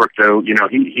Westbrook, though,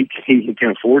 he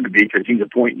can afford to be because he's a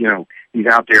point. He's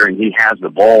out there and he has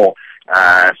the ball.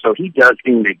 So he does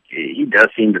seem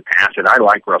to pass it. I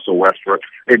like Russell Westbrook.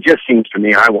 It just seems to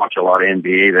me, I watch a lot of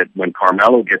NBA, that when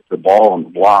Carmelo gets the ball on the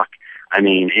block, I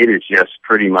mean, it is just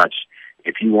pretty much,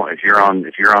 if you're on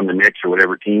the Knicks or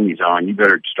whatever team he's on, you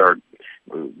better start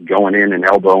going in and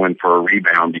elbowing for a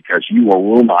rebound because you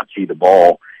will not see the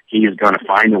ball. He is going to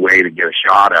find a way to get a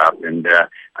shot up. And,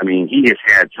 I mean, he has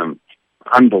had some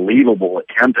unbelievable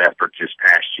attempt efforts this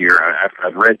past year.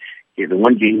 I've read the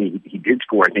one game he did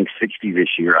score, I think, 60 this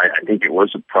year. I think it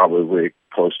was probably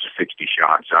close to 60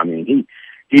 shots. I mean,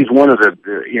 he's one of the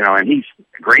and he's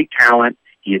great talent.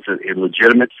 He is a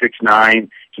legitimate 6'9".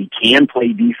 He can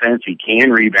play defense. He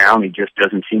can rebound. He just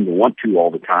doesn't seem to want to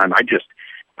all the time. I just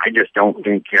don't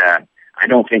think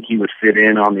he would fit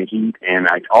in on the Heat. And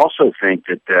I also think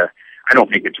that I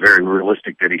don't think it's very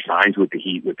realistic that he signs with the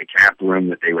Heat with the cap room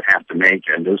that they would have to make.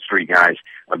 And those three guys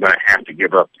are going to have to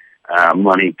give up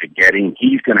money to get him.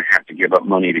 He's going to have to give up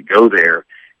money to go there.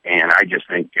 And I just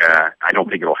think I don't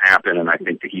think it'll happen. And I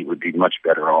think the Heat would be much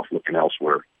better off looking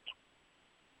elsewhere.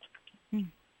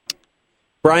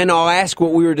 Brian, I'll ask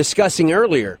what we were discussing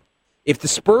earlier. If the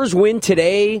Spurs win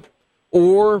today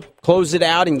or close it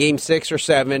out in Game 6 or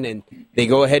 7 and they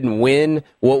go ahead and win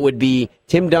what would be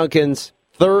Tim Duncan's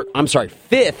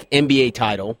fifth NBA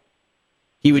title,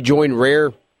 he would join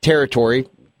rare territory,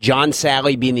 John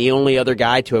Sally being the only other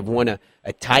guy to have won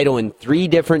a title in 3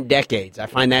 different decades. I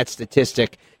find that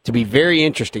statistic to be very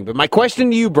interesting. But my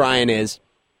question to you, Brian, is,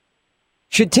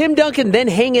 should Tim Duncan then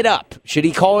hang it up? Should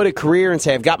he call it a career and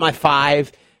say, I've got my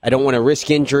 5, I don't want to risk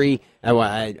injury,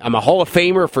 I'm a Hall of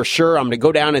Famer for sure, I'm going to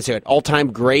go down as an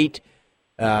all-time great,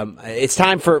 it's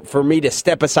time for me to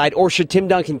step aside? Or should Tim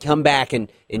Duncan come back and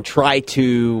try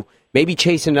to maybe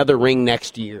chase another ring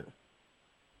next year?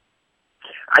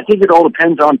 I think it all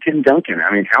depends on Tim Duncan.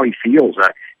 I mean, how he feels.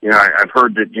 I've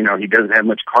heard that, he doesn't have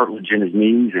much cartilage in his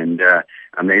knees, and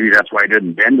maybe that's why he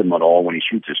doesn't bend them at all when he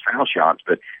shoots his foul shots.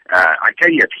 But I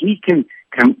tell you, if he can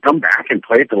come back and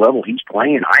play at the level he's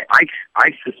playing,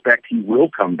 I suspect he will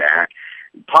come back.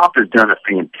 Pop has done a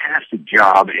fantastic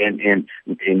job in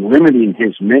limiting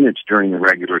his minutes during the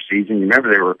regular season.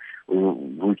 Remember, they were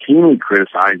routinely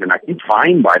criticized, and I think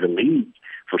fined by the league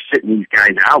for sitting these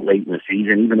guys out late in the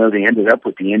season, even though they ended up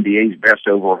with the NBA's best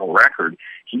overall record.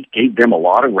 He gave them a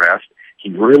lot of rest. He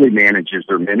really manages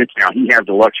their minutes. Now, he has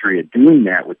the luxury of doing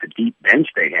that with the deep bench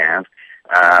they have.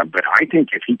 But I think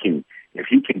if he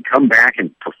can come back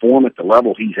and perform at the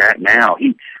level he's at now,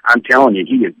 I'm telling you,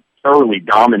 he is thoroughly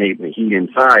dominating the Heat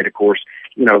inside. Of course,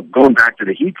 going back to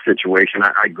the Heat situation,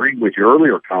 I agree with your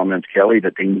earlier comments, Kelly,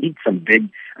 that they need some big.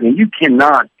 I mean, you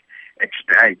cannot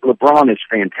expect. LeBron is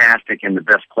fantastic and the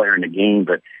best player in the game,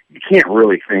 but you can't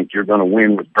really think you're going to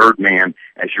win with Birdman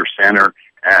as your center,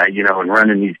 and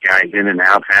running these guys in and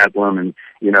out, Haslam, and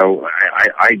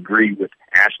I agree with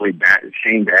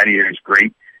Shane Battier is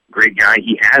great guy.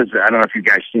 He has, I don't know if you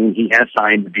guys seen, he has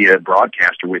signed to be a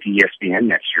broadcaster with ESPN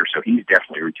next year, so he's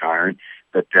definitely retiring.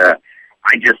 But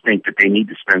I just think that they need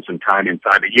to spend some time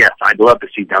inside. But yes, I'd love to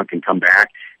see Duncan come back.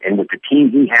 And with the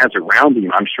team he has around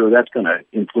him, I'm sure that's going to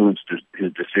influence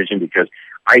his decision, because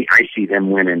I see them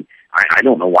winning. I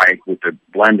don't know why, with the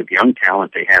blend of young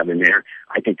talent they have in there,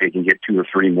 I think they can get 2 or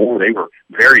 3 more. They were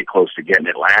very close to getting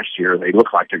it last year. They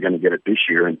look like they're going to get it this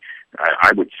year. And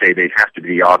I would say they'd have to be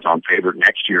the odds-on favorite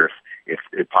next year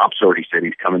if Pop's already said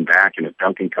he's coming back. And if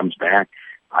Duncan comes back,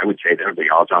 I would say they're the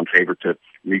odds-on favorite to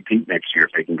repeat next year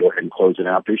if they can go ahead and close it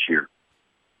out this year.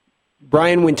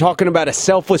 Brian, when talking about a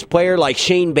selfless player like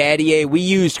Shane Battier, we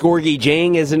used Gorgie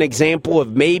Jang as an example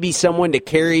of maybe someone to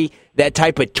carry that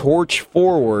type of torch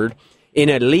forward in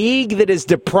a league that is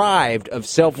deprived of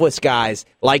selfless guys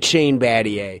like Shane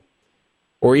Battier,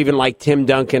 or even like Tim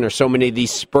Duncan or so many of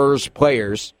these Spurs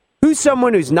players. Who's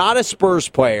someone who's not a Spurs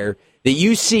player that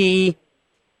you see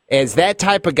as that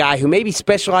type of guy who maybe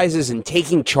specializes in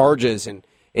taking charges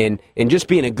and just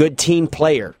being a good team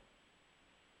player?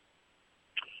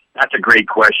 That's a great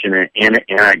question, and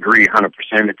I agree 100%.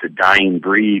 It's a dying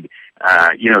breed.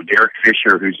 Derek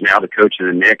Fisher, who's now the coach of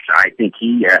the Knicks, I think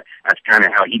that's kind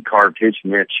of how he carved his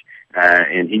niche.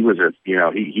 And he was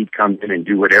he'd come in and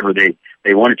do whatever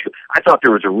they wanted to. I thought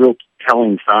there was a real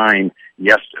telling sign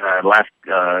last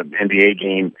NBA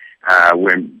game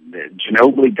when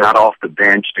Ginobili got off the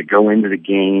bench to go into the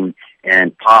game,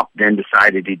 and Pop then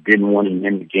decided he didn't want him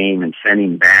in the game and sent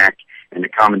him back. And the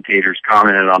commentators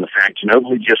commented on the fact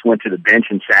Ginobili just went to the bench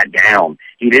and sat down.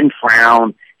 He didn't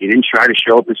frown. He didn't try to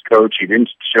show up his coach. He didn't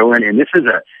show any. And this is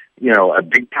a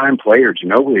big-time player.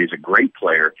 Ginobili is a great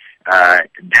player.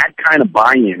 That kind of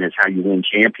buy-in is how you win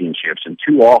championships. And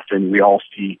too often we all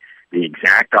see the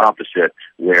exact opposite,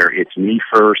 where it's me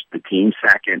first, the team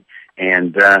second.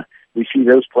 And we see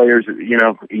those players,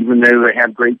 even though they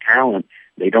have great talent,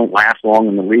 they don't last long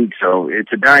in the league. So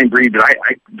it's a dying breed. But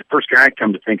the first guy I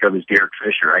come to think of is Derek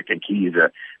Fisher. I think he's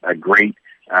a great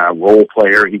role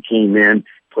player. He came in,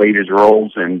 played his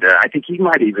roles, and I think he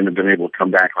might even have been able to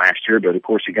come back last year. But, of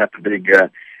course, he got the big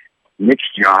Knicks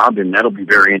job, and that'll be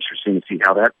very interesting to see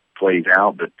how that plays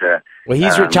out. But well,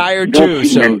 he's retired too,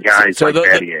 so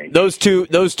like those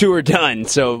two are done.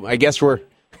 So I guess we're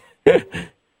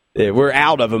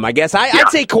out of them. I guess I'd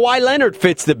say Kawhi Leonard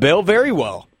fits the bill very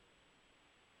well.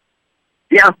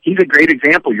 Yeah, he's a great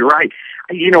example. You're right.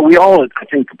 We all, I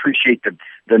think, appreciate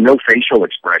the no facial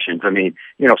expressions. I mean,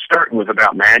 starting with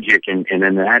about Magic and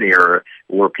in that era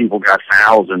where people got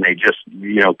fouls and they just,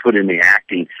 put in the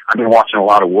acting. I've been watching a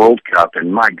lot of World Cup,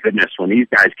 and my goodness, when these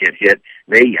guys get hit,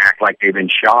 they act like they've been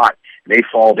shot. They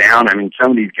fall down. I mean,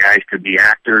 some of these guys could be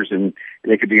actors, and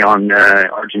they could be on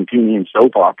Argentinian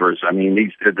soap operas. I mean,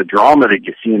 the drama that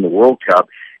you see in the World Cup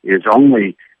is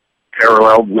only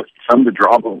paralleled with some of the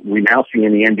drama we now see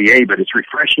in the NBA, but it's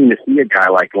refreshing to see a guy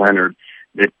like Leonard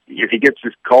that if he gets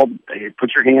this called,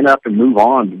 put your hand up and move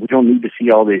on. We don't need to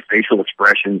see all these facial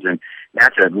expressions, and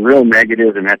that's a real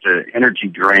negative, and that's an energy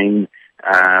drain.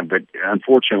 But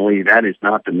unfortunately, that is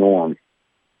not the norm.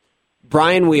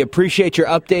 Brian, we appreciate your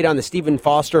update on the Stephen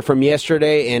Foster from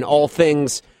yesterday and all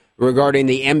things regarding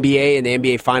the NBA and the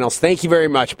NBA Finals. Thank you very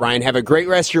much, Brian. Have a great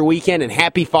rest of your weekend, and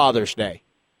happy Father's Day.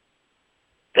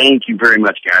 Thank you very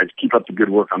much, guys. Keep up the good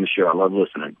work on the show. I love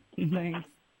listening. Thanks.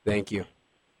 Thank you.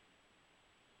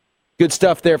 Good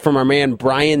stuff there from our man,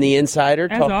 Brian the Insider.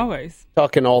 As always.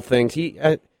 Talking all things.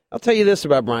 I'll tell you this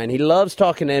about Brian. He loves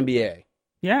talking NBA.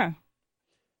 Yeah.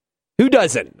 Who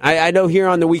doesn't? I know here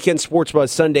on the Weekend Sports Buzz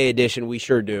Sunday edition, we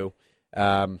sure do.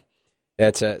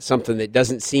 That's something that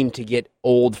doesn't seem to get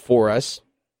old for us.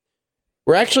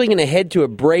 We're actually going to head to a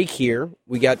break here.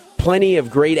 We got plenty of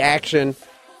great action.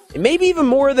 And maybe even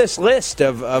more of this list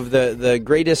of the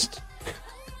greatest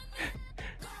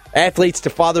athletes to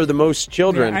father the most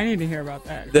children. Yeah, I need to hear about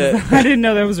that. I didn't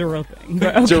know that was a real thing.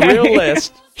 But okay. It's a real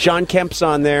list. Sean Kemp's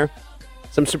on there.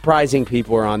 Some surprising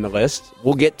people are on the list.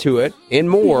 We'll get to it and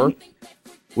more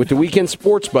with the Weekend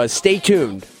Sports Buzz. Stay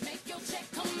tuned.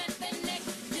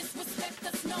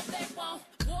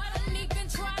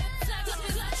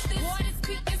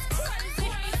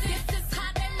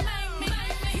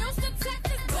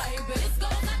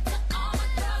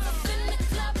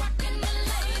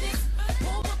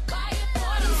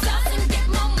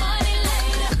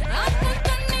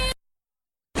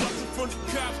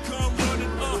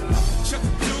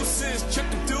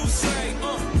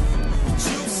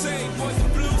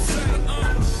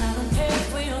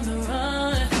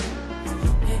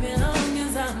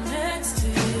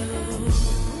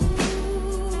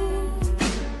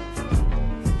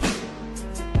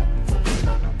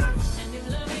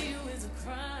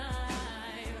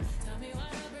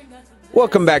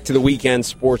 Welcome back to the Weekend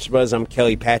Sports Buzz. I'm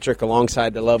Kelly Patrick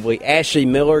alongside the lovely Ashley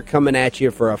Miller coming at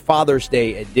you for a Father's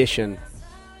Day edition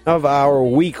of our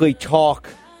weekly talk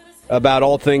about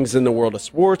all things in the world of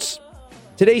sports.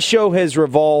 Today's show has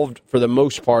revolved for the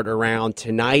most part around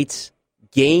tonight's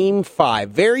Game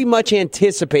 5. Very much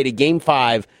anticipated Game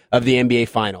 5 of the NBA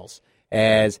Finals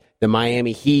as the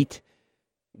Miami Heat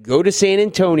go to San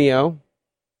Antonio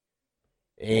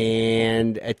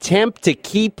and attempt to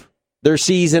keep their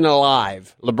season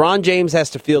alive. LeBron James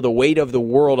has to feel the weight of the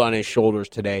world on his shoulders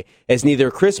today, as neither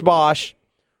Chris Bosh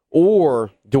or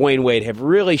Dwayne Wade have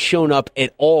really shown up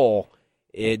at all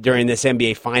during this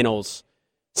NBA Finals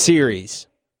series.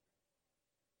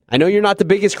 I know you're not the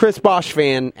biggest Chris Bosh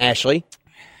fan, Ashley.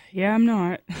 Yeah, I'm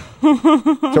not.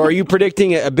 So are you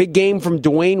predicting a big game from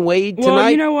Dwayne Wade tonight? Well,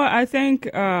 you know what? I think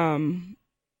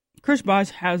Chris Bosh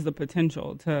has the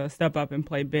potential to step up and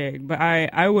play big, but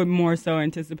I would more so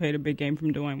anticipate a big game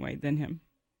from Dwayne Wade than him.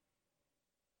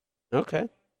 Okay.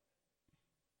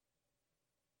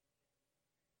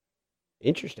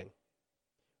 Interesting.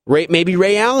 Maybe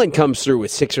Ray Allen comes through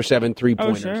with 6 or 7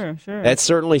 3-pointers. Oh, sure. That's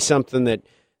certainly something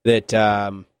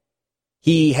that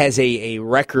he has a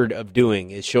record of doing,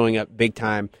 is showing up big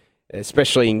time,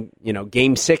 especially in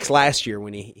Game 6 last year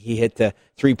when he hit the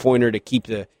 3-pointer to keep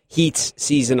the Heat's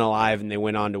season alive, and they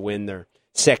went on to win their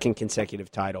second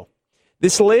consecutive title.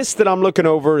 This list that I'm looking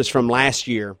over is from last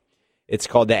year. It's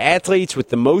called The Athletes with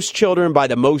the Most Children by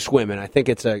the Most Women. I think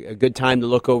it's a good time to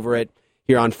look over it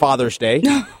here on Father's Day.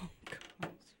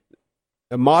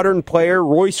 A modern player,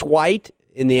 Royce White,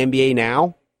 in the NBA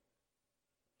now,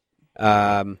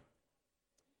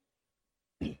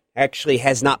 actually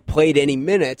has not played any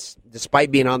minutes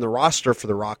despite being on the roster for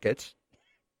the Rockets.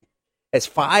 Has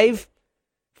five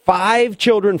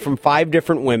children from 5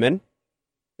 different women.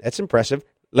 That's impressive.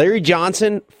 Larry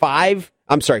Johnson, 5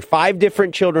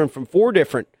 different children from 4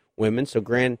 different women. So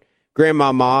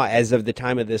grandmama, as of the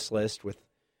time of this list,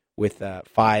 with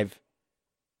 5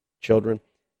 children.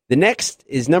 The next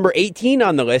is number 18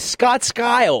 on the list, Scott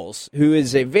Skiles, who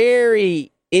is a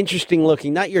very interesting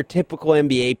looking, not your typical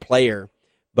NBA player,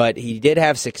 but he did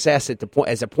have success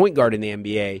as a point guard in the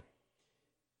NBA.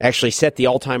 Actually set the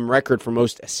all-time record for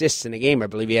most assists in a game. I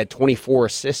believe he had 24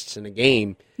 assists in a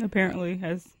game. Apparently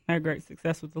has had great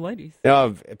success with the ladies.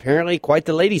 Apparently quite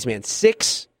the ladies' man.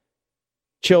 6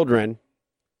 children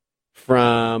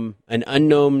from an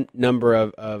unknown number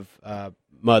of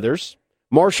mothers.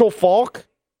 Marshall Faulk,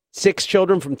 6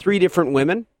 children from 3 different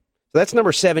women. So that's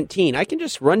number 17. I can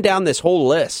just run down this whole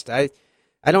list. I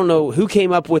don't know who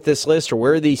came up with this list or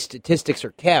where these statistics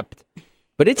are kept.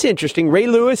 But it's interesting. Ray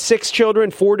Lewis, 6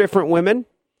 children, 4 different women.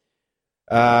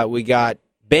 We got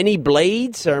Benny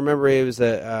Blades. I remember he was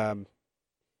a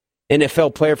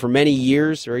NFL player for many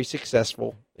years, very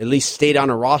successful. At least stayed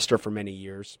on a roster for many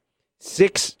years.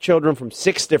 6 children from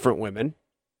 6 different women.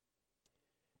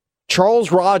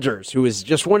 Charles Rogers, who is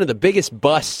just one of the biggest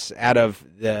busts out of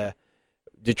the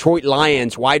Detroit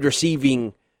Lions wide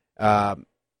receiving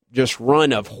just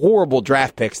run of horrible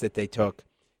draft picks that they took.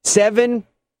 7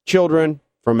 children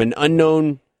from an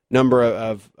unknown number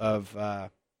of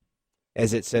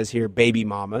as it says here, baby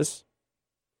mamas.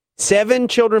 7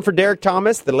 children for Derek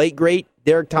Thomas, the late, great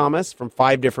Derek Thomas, from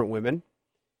 5 different women.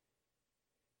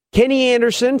 Kenny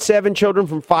Anderson, 7 children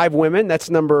from 5 women. That's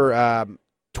number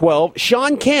 12.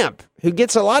 Sean Kemp, who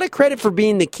gets a lot of credit for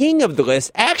being the king of the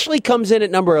list, actually comes in at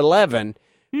number 11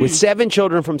 with 7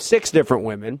 children from 6 different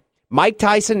women. Mike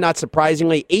Tyson, not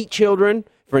surprisingly, 8 children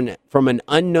from an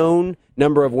unknown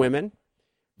number of women.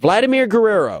 Vladimir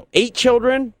Guerrero, 8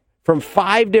 children from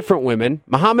 5 different women.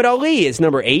 Muhammad Ali is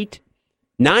number 8.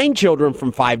 9 children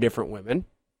from 5 different women.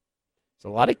 It's a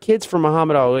lot of kids for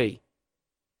Muhammad Ali.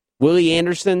 Willie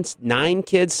Anderson's 9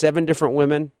 kids, 7 different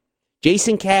women.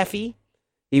 Jason Caffey,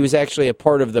 he was actually a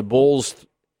part of the Bulls'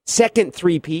 second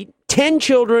three-peat. 10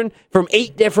 children from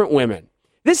 8 different women.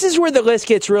 This is where the list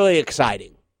gets really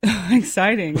exciting.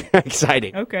 Exciting.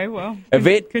 Exciting. Okay, well,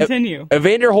 continue.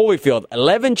 Evander Holyfield,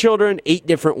 11 children, 8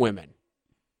 different women.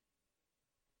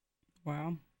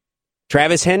 Wow.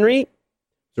 Travis Henry,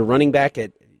 the running back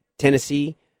at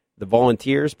Tennessee, the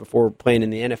Volunteers, before playing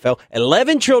in the NFL.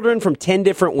 11 children from 10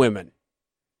 different women.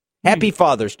 Happy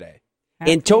Father's Day.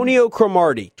 Happy. Antonio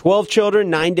Cromartie, 12 children,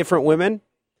 9 different women.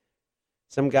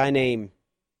 Some guy named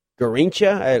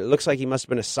Garincha. It looks like he must have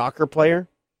been a soccer player.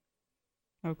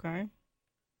 Okay.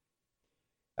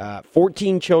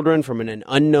 14 children from an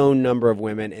unknown number of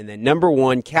women. And then number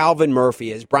 1, Calvin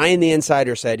Murphy. As Brian the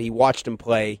Insider said, he watched him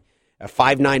play, a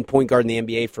 5'9" point guard in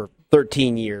the NBA for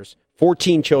 13 years.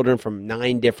 14 children from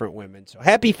 9 different women. So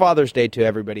happy Father's Day to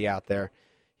everybody out there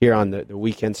here on the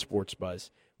Weekend Sports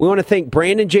Buzz. We want to thank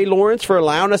Brandon J. Lawrence for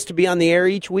allowing us to be on the air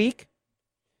each week.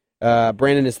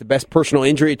 Brandon is the best personal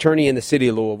injury attorney in the city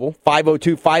of Louisville.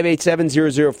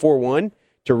 502-587-0041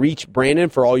 to reach Brandon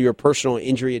for all your personal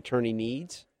injury attorney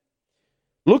needs.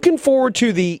 Looking forward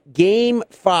to the Game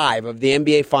 5 of the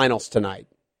NBA Finals tonight.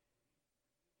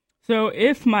 So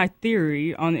if my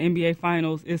theory on the NBA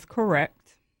Finals is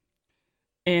correct,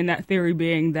 and that theory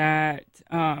being that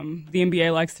the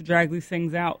NBA likes to drag these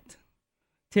things out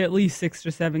to at least 6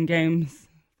 or 7 games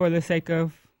for the sake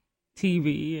of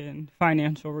TV and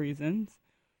financial reasons,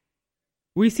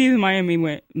 we see the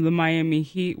Miami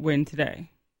Heat win today.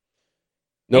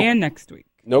 Nope. And next week.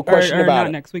 No question about not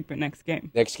it. next week, but next game.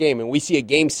 Next game. And we see a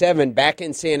Game 7 back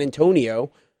in San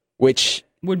Antonio, which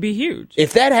would be huge.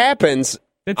 If that happens,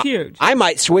 that's huge. I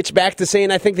might switch back to saying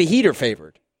I think the Heat are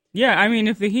favored. Yeah, I mean,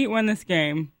 if the Heat win this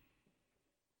game,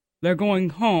 they're going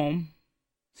home.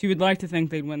 So you would like to think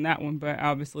they'd win that one, but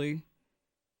obviously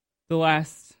the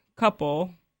last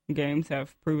couple games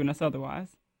have proven us otherwise.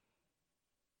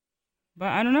 But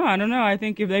I don't know. I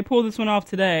think if they pull this one off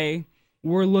today,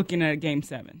 we're looking at Game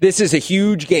 7. This is a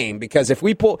huge game because if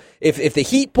the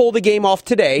Heat pull the game off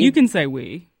today, you can say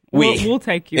we. We'll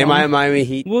take you. Am I a Miami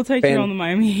Heat? We'll take fan? you on the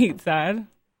Miami Heat side.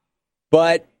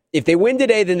 But if they win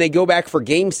today, then they go back for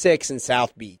Game 6 in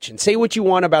South Beach. And say what you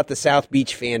want about the South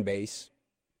Beach fan base,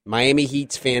 Miami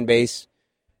Heat's fan base,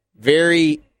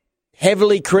 very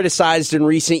heavily criticized in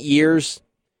recent years.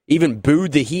 Even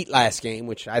booed the Heat last game,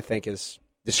 which I think is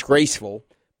disgraceful.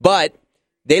 But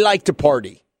they like to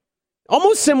party.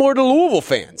 Almost similar to Louisville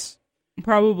fans.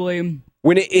 Probably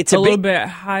when it's a little bit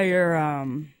higher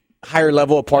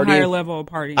level of partying. Higher level of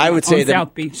partying. I would say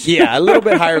South Beach. Yeah, a little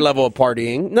bit higher level of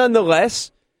partying.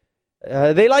 Nonetheless,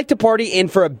 they like to party,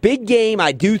 and for a big game,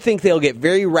 I do think they'll get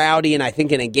very rowdy, and I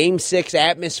think in a Game 6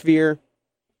 atmosphere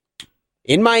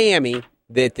in Miami,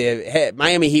 that the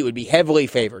Miami Heat would be heavily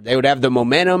favored. They would have the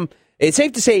momentum. It's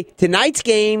safe to say tonight's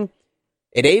game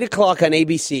at 8 o'clock on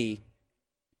ABC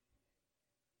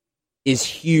is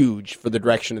huge for the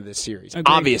direction of this series. Agreed.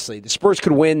 Obviously, the Spurs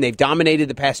could win. They've dominated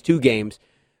the past 2 games.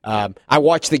 I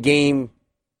watched the game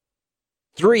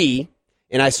 3,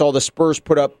 and I saw the Spurs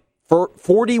put up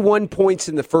 41 points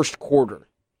in the first quarter.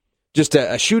 Just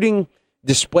a shooting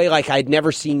display like I'd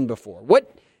never seen before.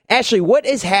 What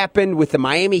has happened with the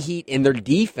Miami Heat and their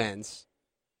defense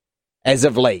as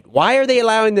of late? Why are they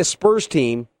allowing the Spurs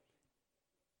team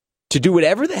to do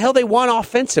whatever the hell they want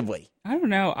offensively? I don't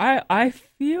know. I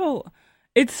feel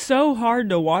it's so hard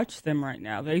to watch them right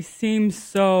now. They seem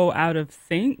so out of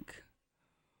sync.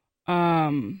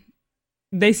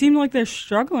 They seem like they're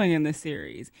struggling in this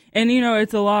series. And,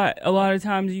 it's a lot of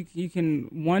times you can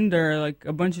wonder, like,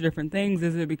 a bunch of different things.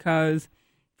 Is it because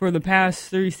for the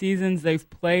past 3 seasons they've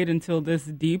played until this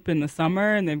deep in the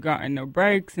summer and they've gotten no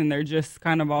breaks and they're just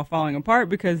kind of all falling apart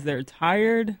because they're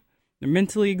tired? They're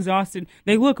mentally exhausted.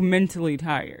 They look mentally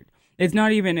tired. It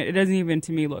doesn't even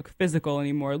to me look physical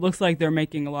anymore. It looks like they're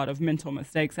making a lot of mental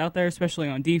mistakes out there, especially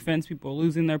on defense, people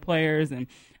losing their players and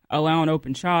allowing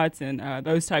open shots and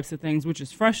those types of things, which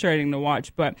is frustrating to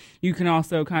watch. But you can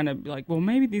also kind of be like, well,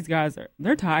 maybe these guys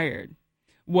they're tired.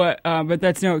 But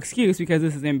that's no excuse because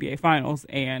this is NBA Finals.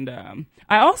 And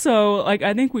I also,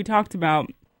 I think we talked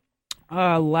about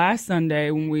last Sunday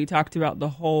when we talked about the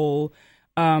whole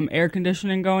air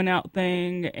conditioning going out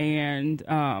thing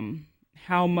and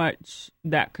how much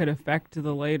that could affect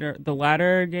the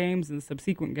latter games and the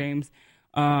subsequent games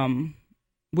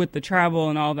with the travel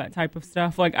and all that type of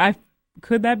stuff.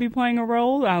 Could that be playing a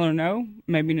role? I don't know.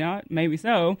 Maybe not. Maybe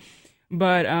so.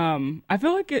 But I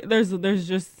feel like there's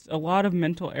just a lot of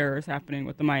mental errors happening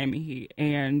with the Miami Heat.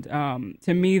 And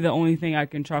to me, the only thing I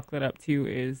can chalk that up to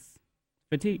is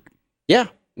fatigue. Yeah.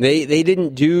 They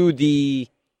didn't do the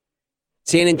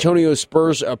San Antonio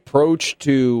Spurs approach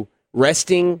to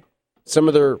resting some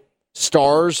of their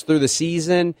stars through the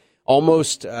season,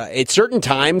 almost at certain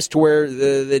times to where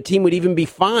the team would even be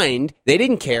fined. They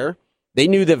didn't care. They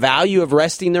knew the value of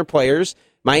resting their players.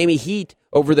 Miami Heat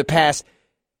over the past,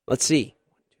 let's see,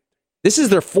 this is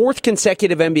their 4th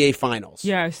consecutive NBA Finals.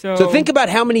 Yeah, so think about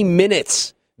how many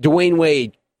minutes Dwayne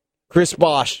Wade, Chris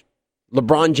Bosh,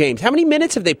 LeBron James, how many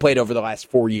minutes have they played over the last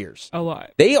 4 years? A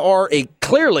lot. They are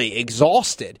clearly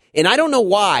exhausted. And I don't know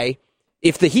why,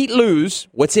 if the Heat lose,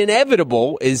 what's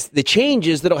inevitable is the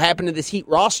changes that will happen to this Heat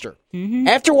roster. Mm-hmm.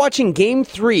 After watching Game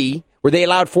 3, where they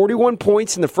allowed 41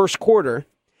 points in the first quarter,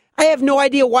 I have no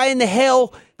idea why in the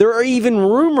hell there are even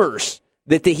rumors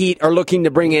that the Heat are looking to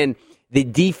bring in the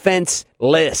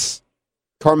defense-less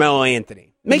Carmelo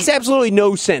Anthony. Makes absolutely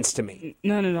no sense to me.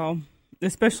 None at all.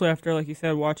 Especially after, like you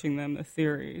said, watching them this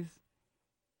series.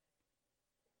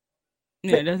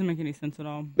 Yeah, it doesn't make any sense at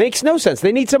all. Makes no sense.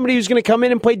 They need somebody who's going to come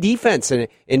in and play defense and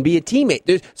be a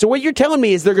teammate. So what you're telling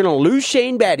me is they're going to lose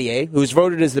Shane Battier, who's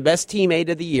voted as the best teammate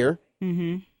of the year,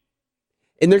 and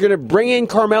they're going to bring in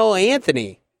Carmelo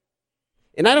Anthony.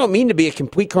 And I don't mean to be a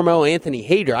complete Carmelo Anthony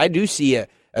hater. I do see a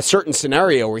certain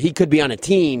scenario where he could be on a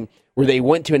team where they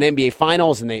went to an NBA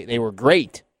Finals and they were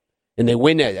great, and they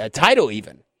win a title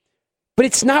even. But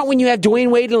it's not when you have Dwayne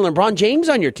Wade and LeBron James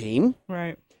on your team.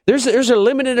 Right. There's a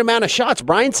limited amount of shots.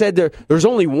 Brian said there's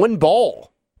only one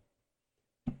ball.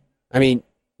 I mean,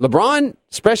 LeBron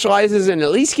specializes in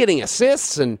at least getting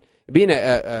assists and being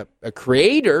a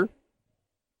creator.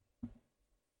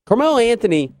 Carmelo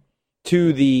Anthony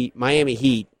to the Miami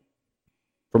Heat,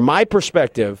 from my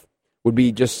perspective, would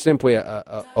be just simply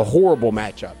a horrible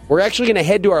matchup. We're actually going to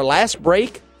head to our last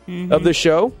break of the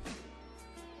show.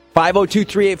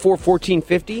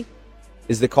 502-384-1450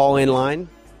 is the call-in line.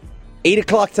 8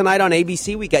 o'clock tonight on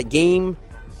ABC, we got Game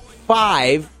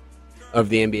 5 of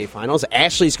the NBA Finals.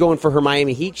 Ashley's going for her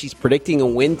Miami Heat. She's predicting a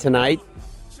win tonight,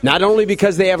 not only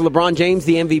because they have LeBron James,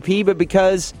 the MVP, but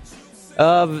because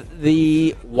of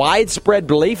the widespread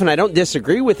belief, and I don't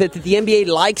disagree with it, that the NBA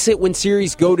likes it when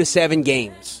series go to 7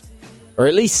 games, or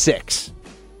at least 6.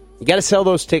 You got to sell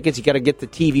those tickets. You got to get the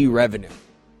TV revenue.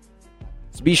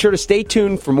 So be sure to stay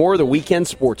tuned for more of the Weekend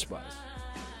Sports Buzz.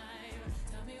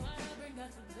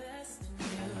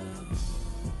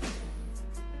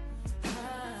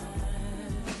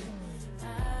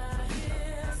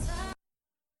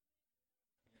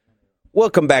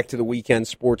 Welcome back to the Weekend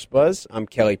Sports Buzz. I'm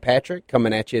Kelly Patrick,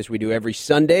 coming at you as we do every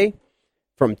Sunday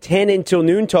from 10 until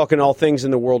noon, talking all things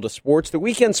in the world of sports. The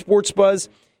Weekend Sports Buzz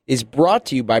is brought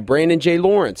to you by Brandon J.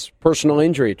 Lawrence, personal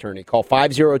injury attorney. Call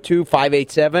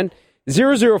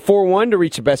 502-587-0041 to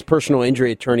reach the best personal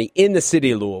injury attorney in the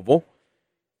city of Louisville.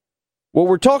 What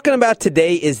we're talking about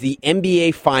today is the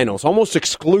NBA Finals, almost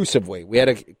exclusively. We had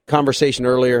a conversation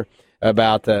earlier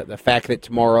about the fact that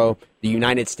tomorrow the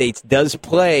United States does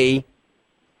play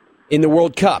in the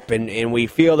World Cup, and we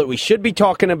feel that we should be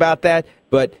talking about that,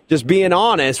 but just being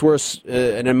honest, we're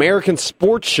an American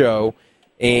sports show,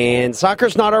 and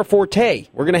soccer's not our forte.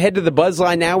 We're going to head to the buzz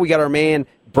line now. We got our man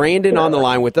Brandon on the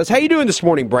line with us. How you doing this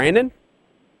morning, Brandon?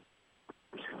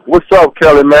 What's up,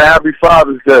 Kelly, man? Happy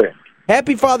Father's Day.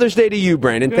 Happy Father's Day to you,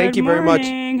 Brandon. Thank you very much.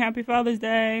 Happy Father's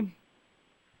Day.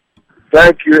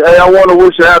 Thank you. Hey, I want to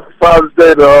wish a happy Father's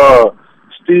Day to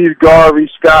Steve Garvey,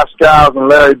 Scott Skiles, and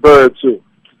Larry Bird, too.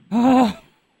 Oh.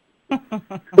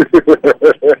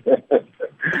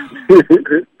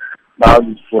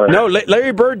 No,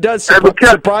 Larry Bird does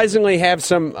surprisingly have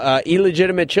some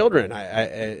illegitimate children,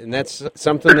 and that's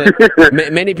something that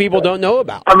many people don't know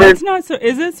about. I mean, that's not so.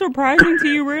 Is it surprising to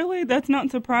you, really? That's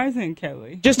not surprising,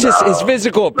 Kelly. Just his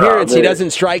physical appearance, he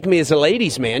doesn't strike me as a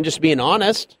ladies' man, just being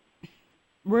honest.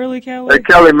 Really, Kelly? Hey,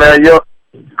 Kelly, man,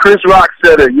 Chris Rock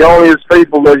said it. You're only as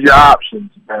faithful as your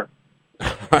options, man.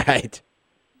 All right.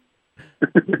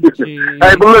 Hey,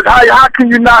 but look, how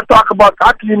can you not talk about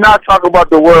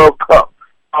the World Cup?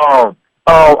 I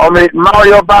mean,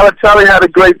 Mario Balotelli had a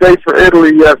great day for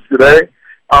Italy yesterday.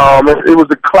 It was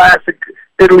a classic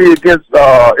Italy against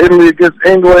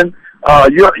England.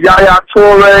 Yaya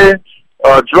Toure,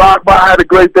 Drogba had a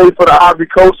great day for the Ivory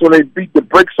Coast when they beat the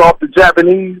bricks off the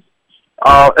Japanese.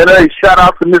 And hey, shout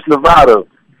out to Miss Nevada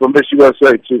from Miss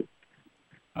USA too.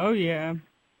 Oh yeah,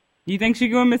 you think she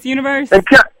going Miss Universe? And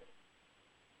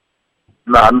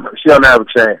nah, she don't have a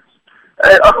chance.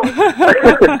 Hey,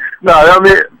 no, I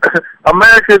mean,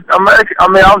 America. I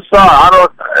mean, I'm sorry. I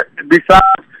don't. Besides,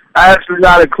 I actually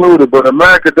not included, but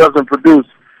America doesn't produce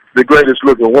the greatest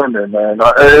looking women, man.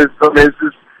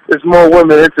 It's more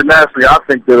women internationally, I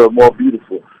think, that are more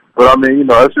beautiful. But I mean,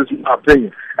 it's just my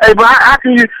opinion. Hey, but how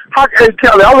hey,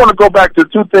 Kelly, I want to go back to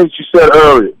two things you said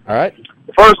earlier. All right.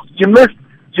 First, you missed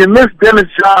Dennis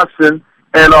Johnson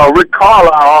and Rick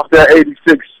Carlisle off that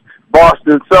 '86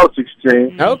 Boston Celtics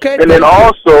team. Okay. And then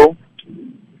also,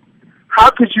 how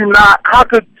could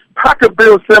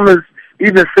Bill Simmons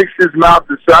even fix his mouth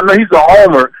to say? I know he's a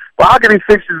homer, but how can he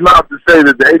fix his mouth to say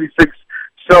that the '86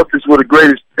 Celtics were the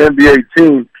greatest NBA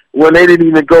team when they didn't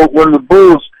even go when the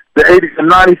Bulls? The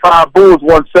 95 Bulls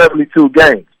won 72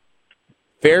 games.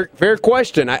 Fair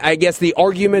question. I guess the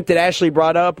argument that Ashley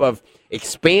brought up of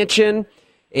expansion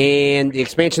and the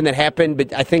expansion that happened,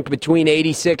 but I think between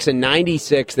 86 and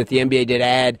 96 that the NBA did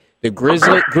add the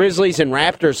Grizzlies and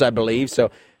Raptors, I believe.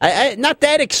 So not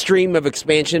that extreme of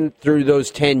expansion through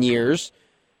those 10 years.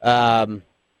 But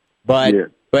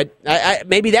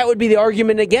maybe that would be the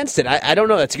argument against it. I don't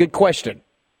know. That's a good question.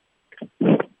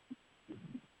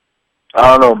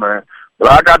 I don't know, man.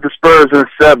 But I got the Spurs in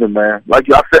 7, man.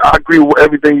 Like I said, I agree with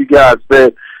everything you guys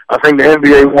said. I think the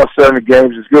NBA won 7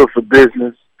 games. It's good for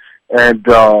business, and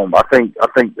I think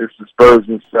it's the Spurs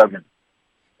in 7.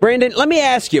 Brandon, let me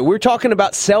ask you. We're talking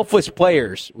about selfless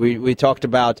players. We talked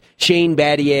about Shane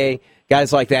Battier,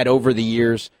 guys like that over the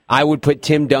years. I would put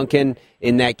Tim Duncan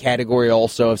in that category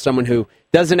also, of someone who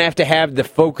doesn't have to have the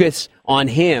focus on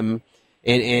him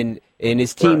and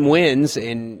his team wins,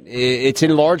 and it's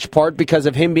in large part because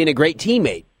of him being a great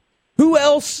teammate. Who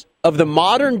else of the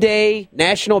modern-day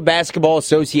National Basketball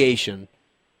Association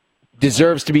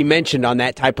deserves to be mentioned on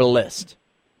that type of list?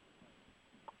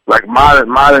 Like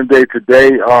modern day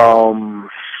today, I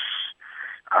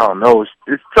don't know.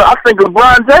 I think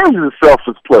LeBron James is a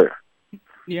selfless player.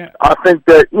 Yeah. I think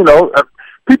that,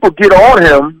 people get on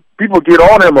him. People get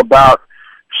on him about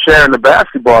sharing the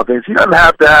basketball things. He doesn't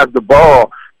have to have the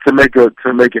ball to make an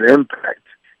impact.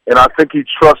 And I think he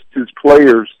trusts his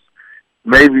players,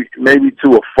 maybe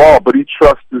to a fault, but he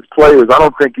trusts his players. I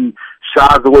don't think he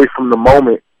shies away from the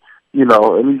moment,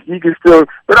 and he can still.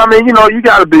 But I mean, you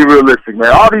got to be realistic,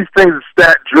 man. All these things are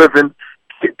stat driven.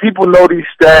 People know these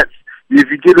stats. If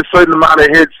you get a certain amount of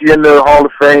hits, you're in the Hall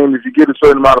of Fame. If you get a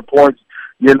certain amount of points,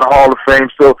 you're in the Hall of Fame.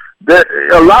 So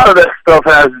a lot of that stuff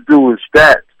has to do with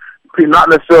stats. Not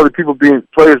necessarily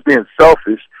players being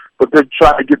selfish, but they're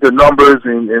trying to get their numbers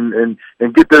and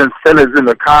get their incentives in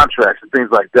the contracts and things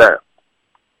like that.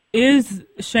 Is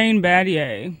Shane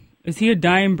Battier, is he a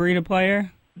dying breed of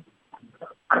player?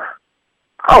 I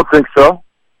don't think so.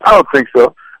 I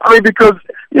mean, because,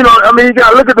 you got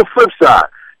to look at the flip side.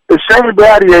 If Shane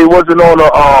Battier wasn't on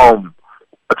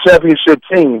a championship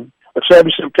team, a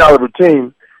championship caliber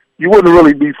team, you wouldn't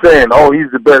really be saying, oh, he's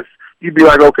the best. You'd be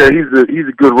like, okay, he's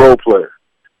a good role player.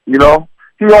 He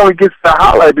only gets the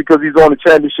highlight because he's on the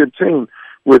championship team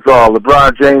with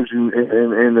LeBron James and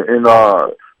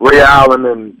Ray Allen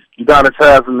and Udonis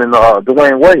Haslem and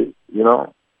Dwayne Wade.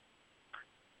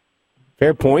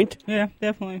 Fair point. Yeah,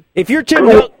 definitely. If you're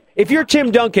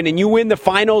Tim Duncan and you win the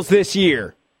finals this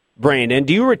year, Brandon,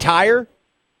 do you retire?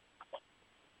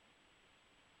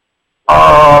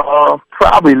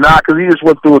 Probably not, because he just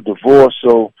went through a divorce,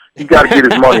 so he got to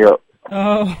get his money up.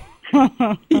 Oh.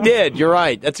 He did. You're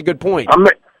right. That's a good point.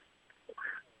 It's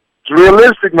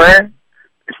realistic, man.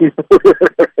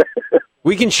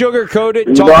 We can sugarcoat it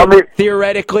and talk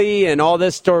theoretically and all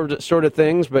this sort of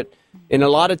things, but in a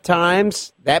lot of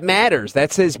times that matters.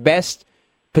 That's his best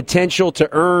potential to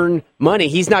earn money.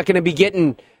 He's not going to be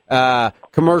getting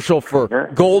commercial for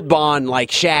Gold Bond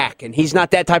like Shaq, and he's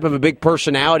not that type of a big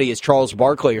personality as Charles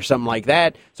Barkley or something like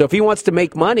that. So if he wants to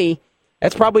make money,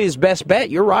 that's probably his best bet.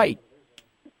 You're right.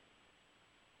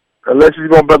 Unless he's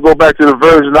going to go back to the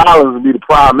Virgin Islands and be the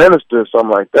prime minister or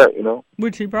something like that,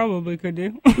 Which he probably could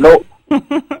do. No,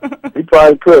 he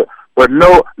probably could. But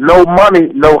no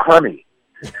money, no honey.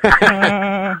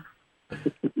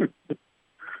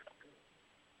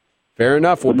 Fair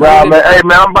enough. Well, man. Hey,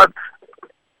 man,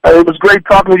 it was great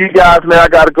talking to you guys, man. I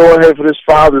got to go ahead for this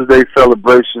Father's Day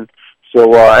celebration.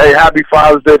 So, hey, happy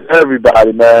Father's Day to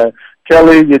everybody, man.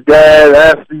 Kelly, your dad,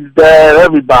 Ashley's dad,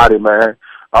 everybody, man.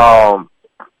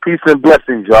 Peace and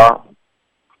blessings, y'all.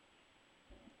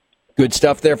 Good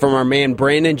stuff there from our man,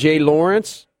 Brandon J.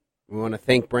 Lawrence. We want to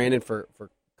thank Brandon for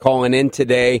calling in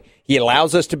today. He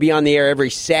allows us to be on the air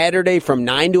every Saturday from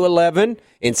 9 to 11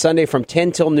 and Sunday from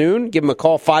 10 till noon. Give him a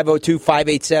call,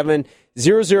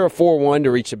 502-587-0041 to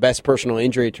reach the best personal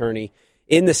injury attorney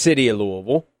in the city of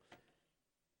Louisville.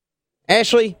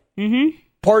 Ashley,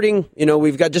 parting,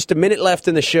 we've got just a minute left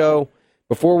in the show.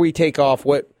 Before we take off,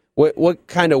 what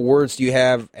kind of words do you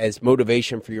have as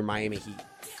motivation for your Miami Heat?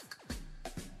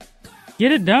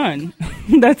 Get it done.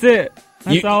 That's it.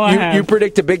 That's all I have. You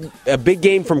predict a big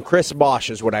game from Chris Bosh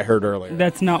is what I heard earlier.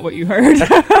 That's not what you heard.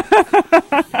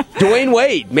 Dwayne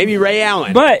Wade, maybe Ray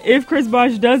Allen. But if Chris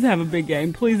Bosh does have a big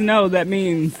game, please know that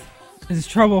means it's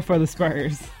trouble for the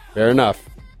Spurs. Fair enough.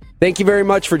 Thank you very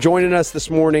much for joining us this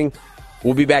morning.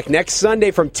 We'll be back next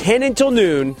Sunday from 10 until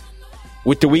noon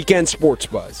with the Weekend Sports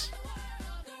Buzz.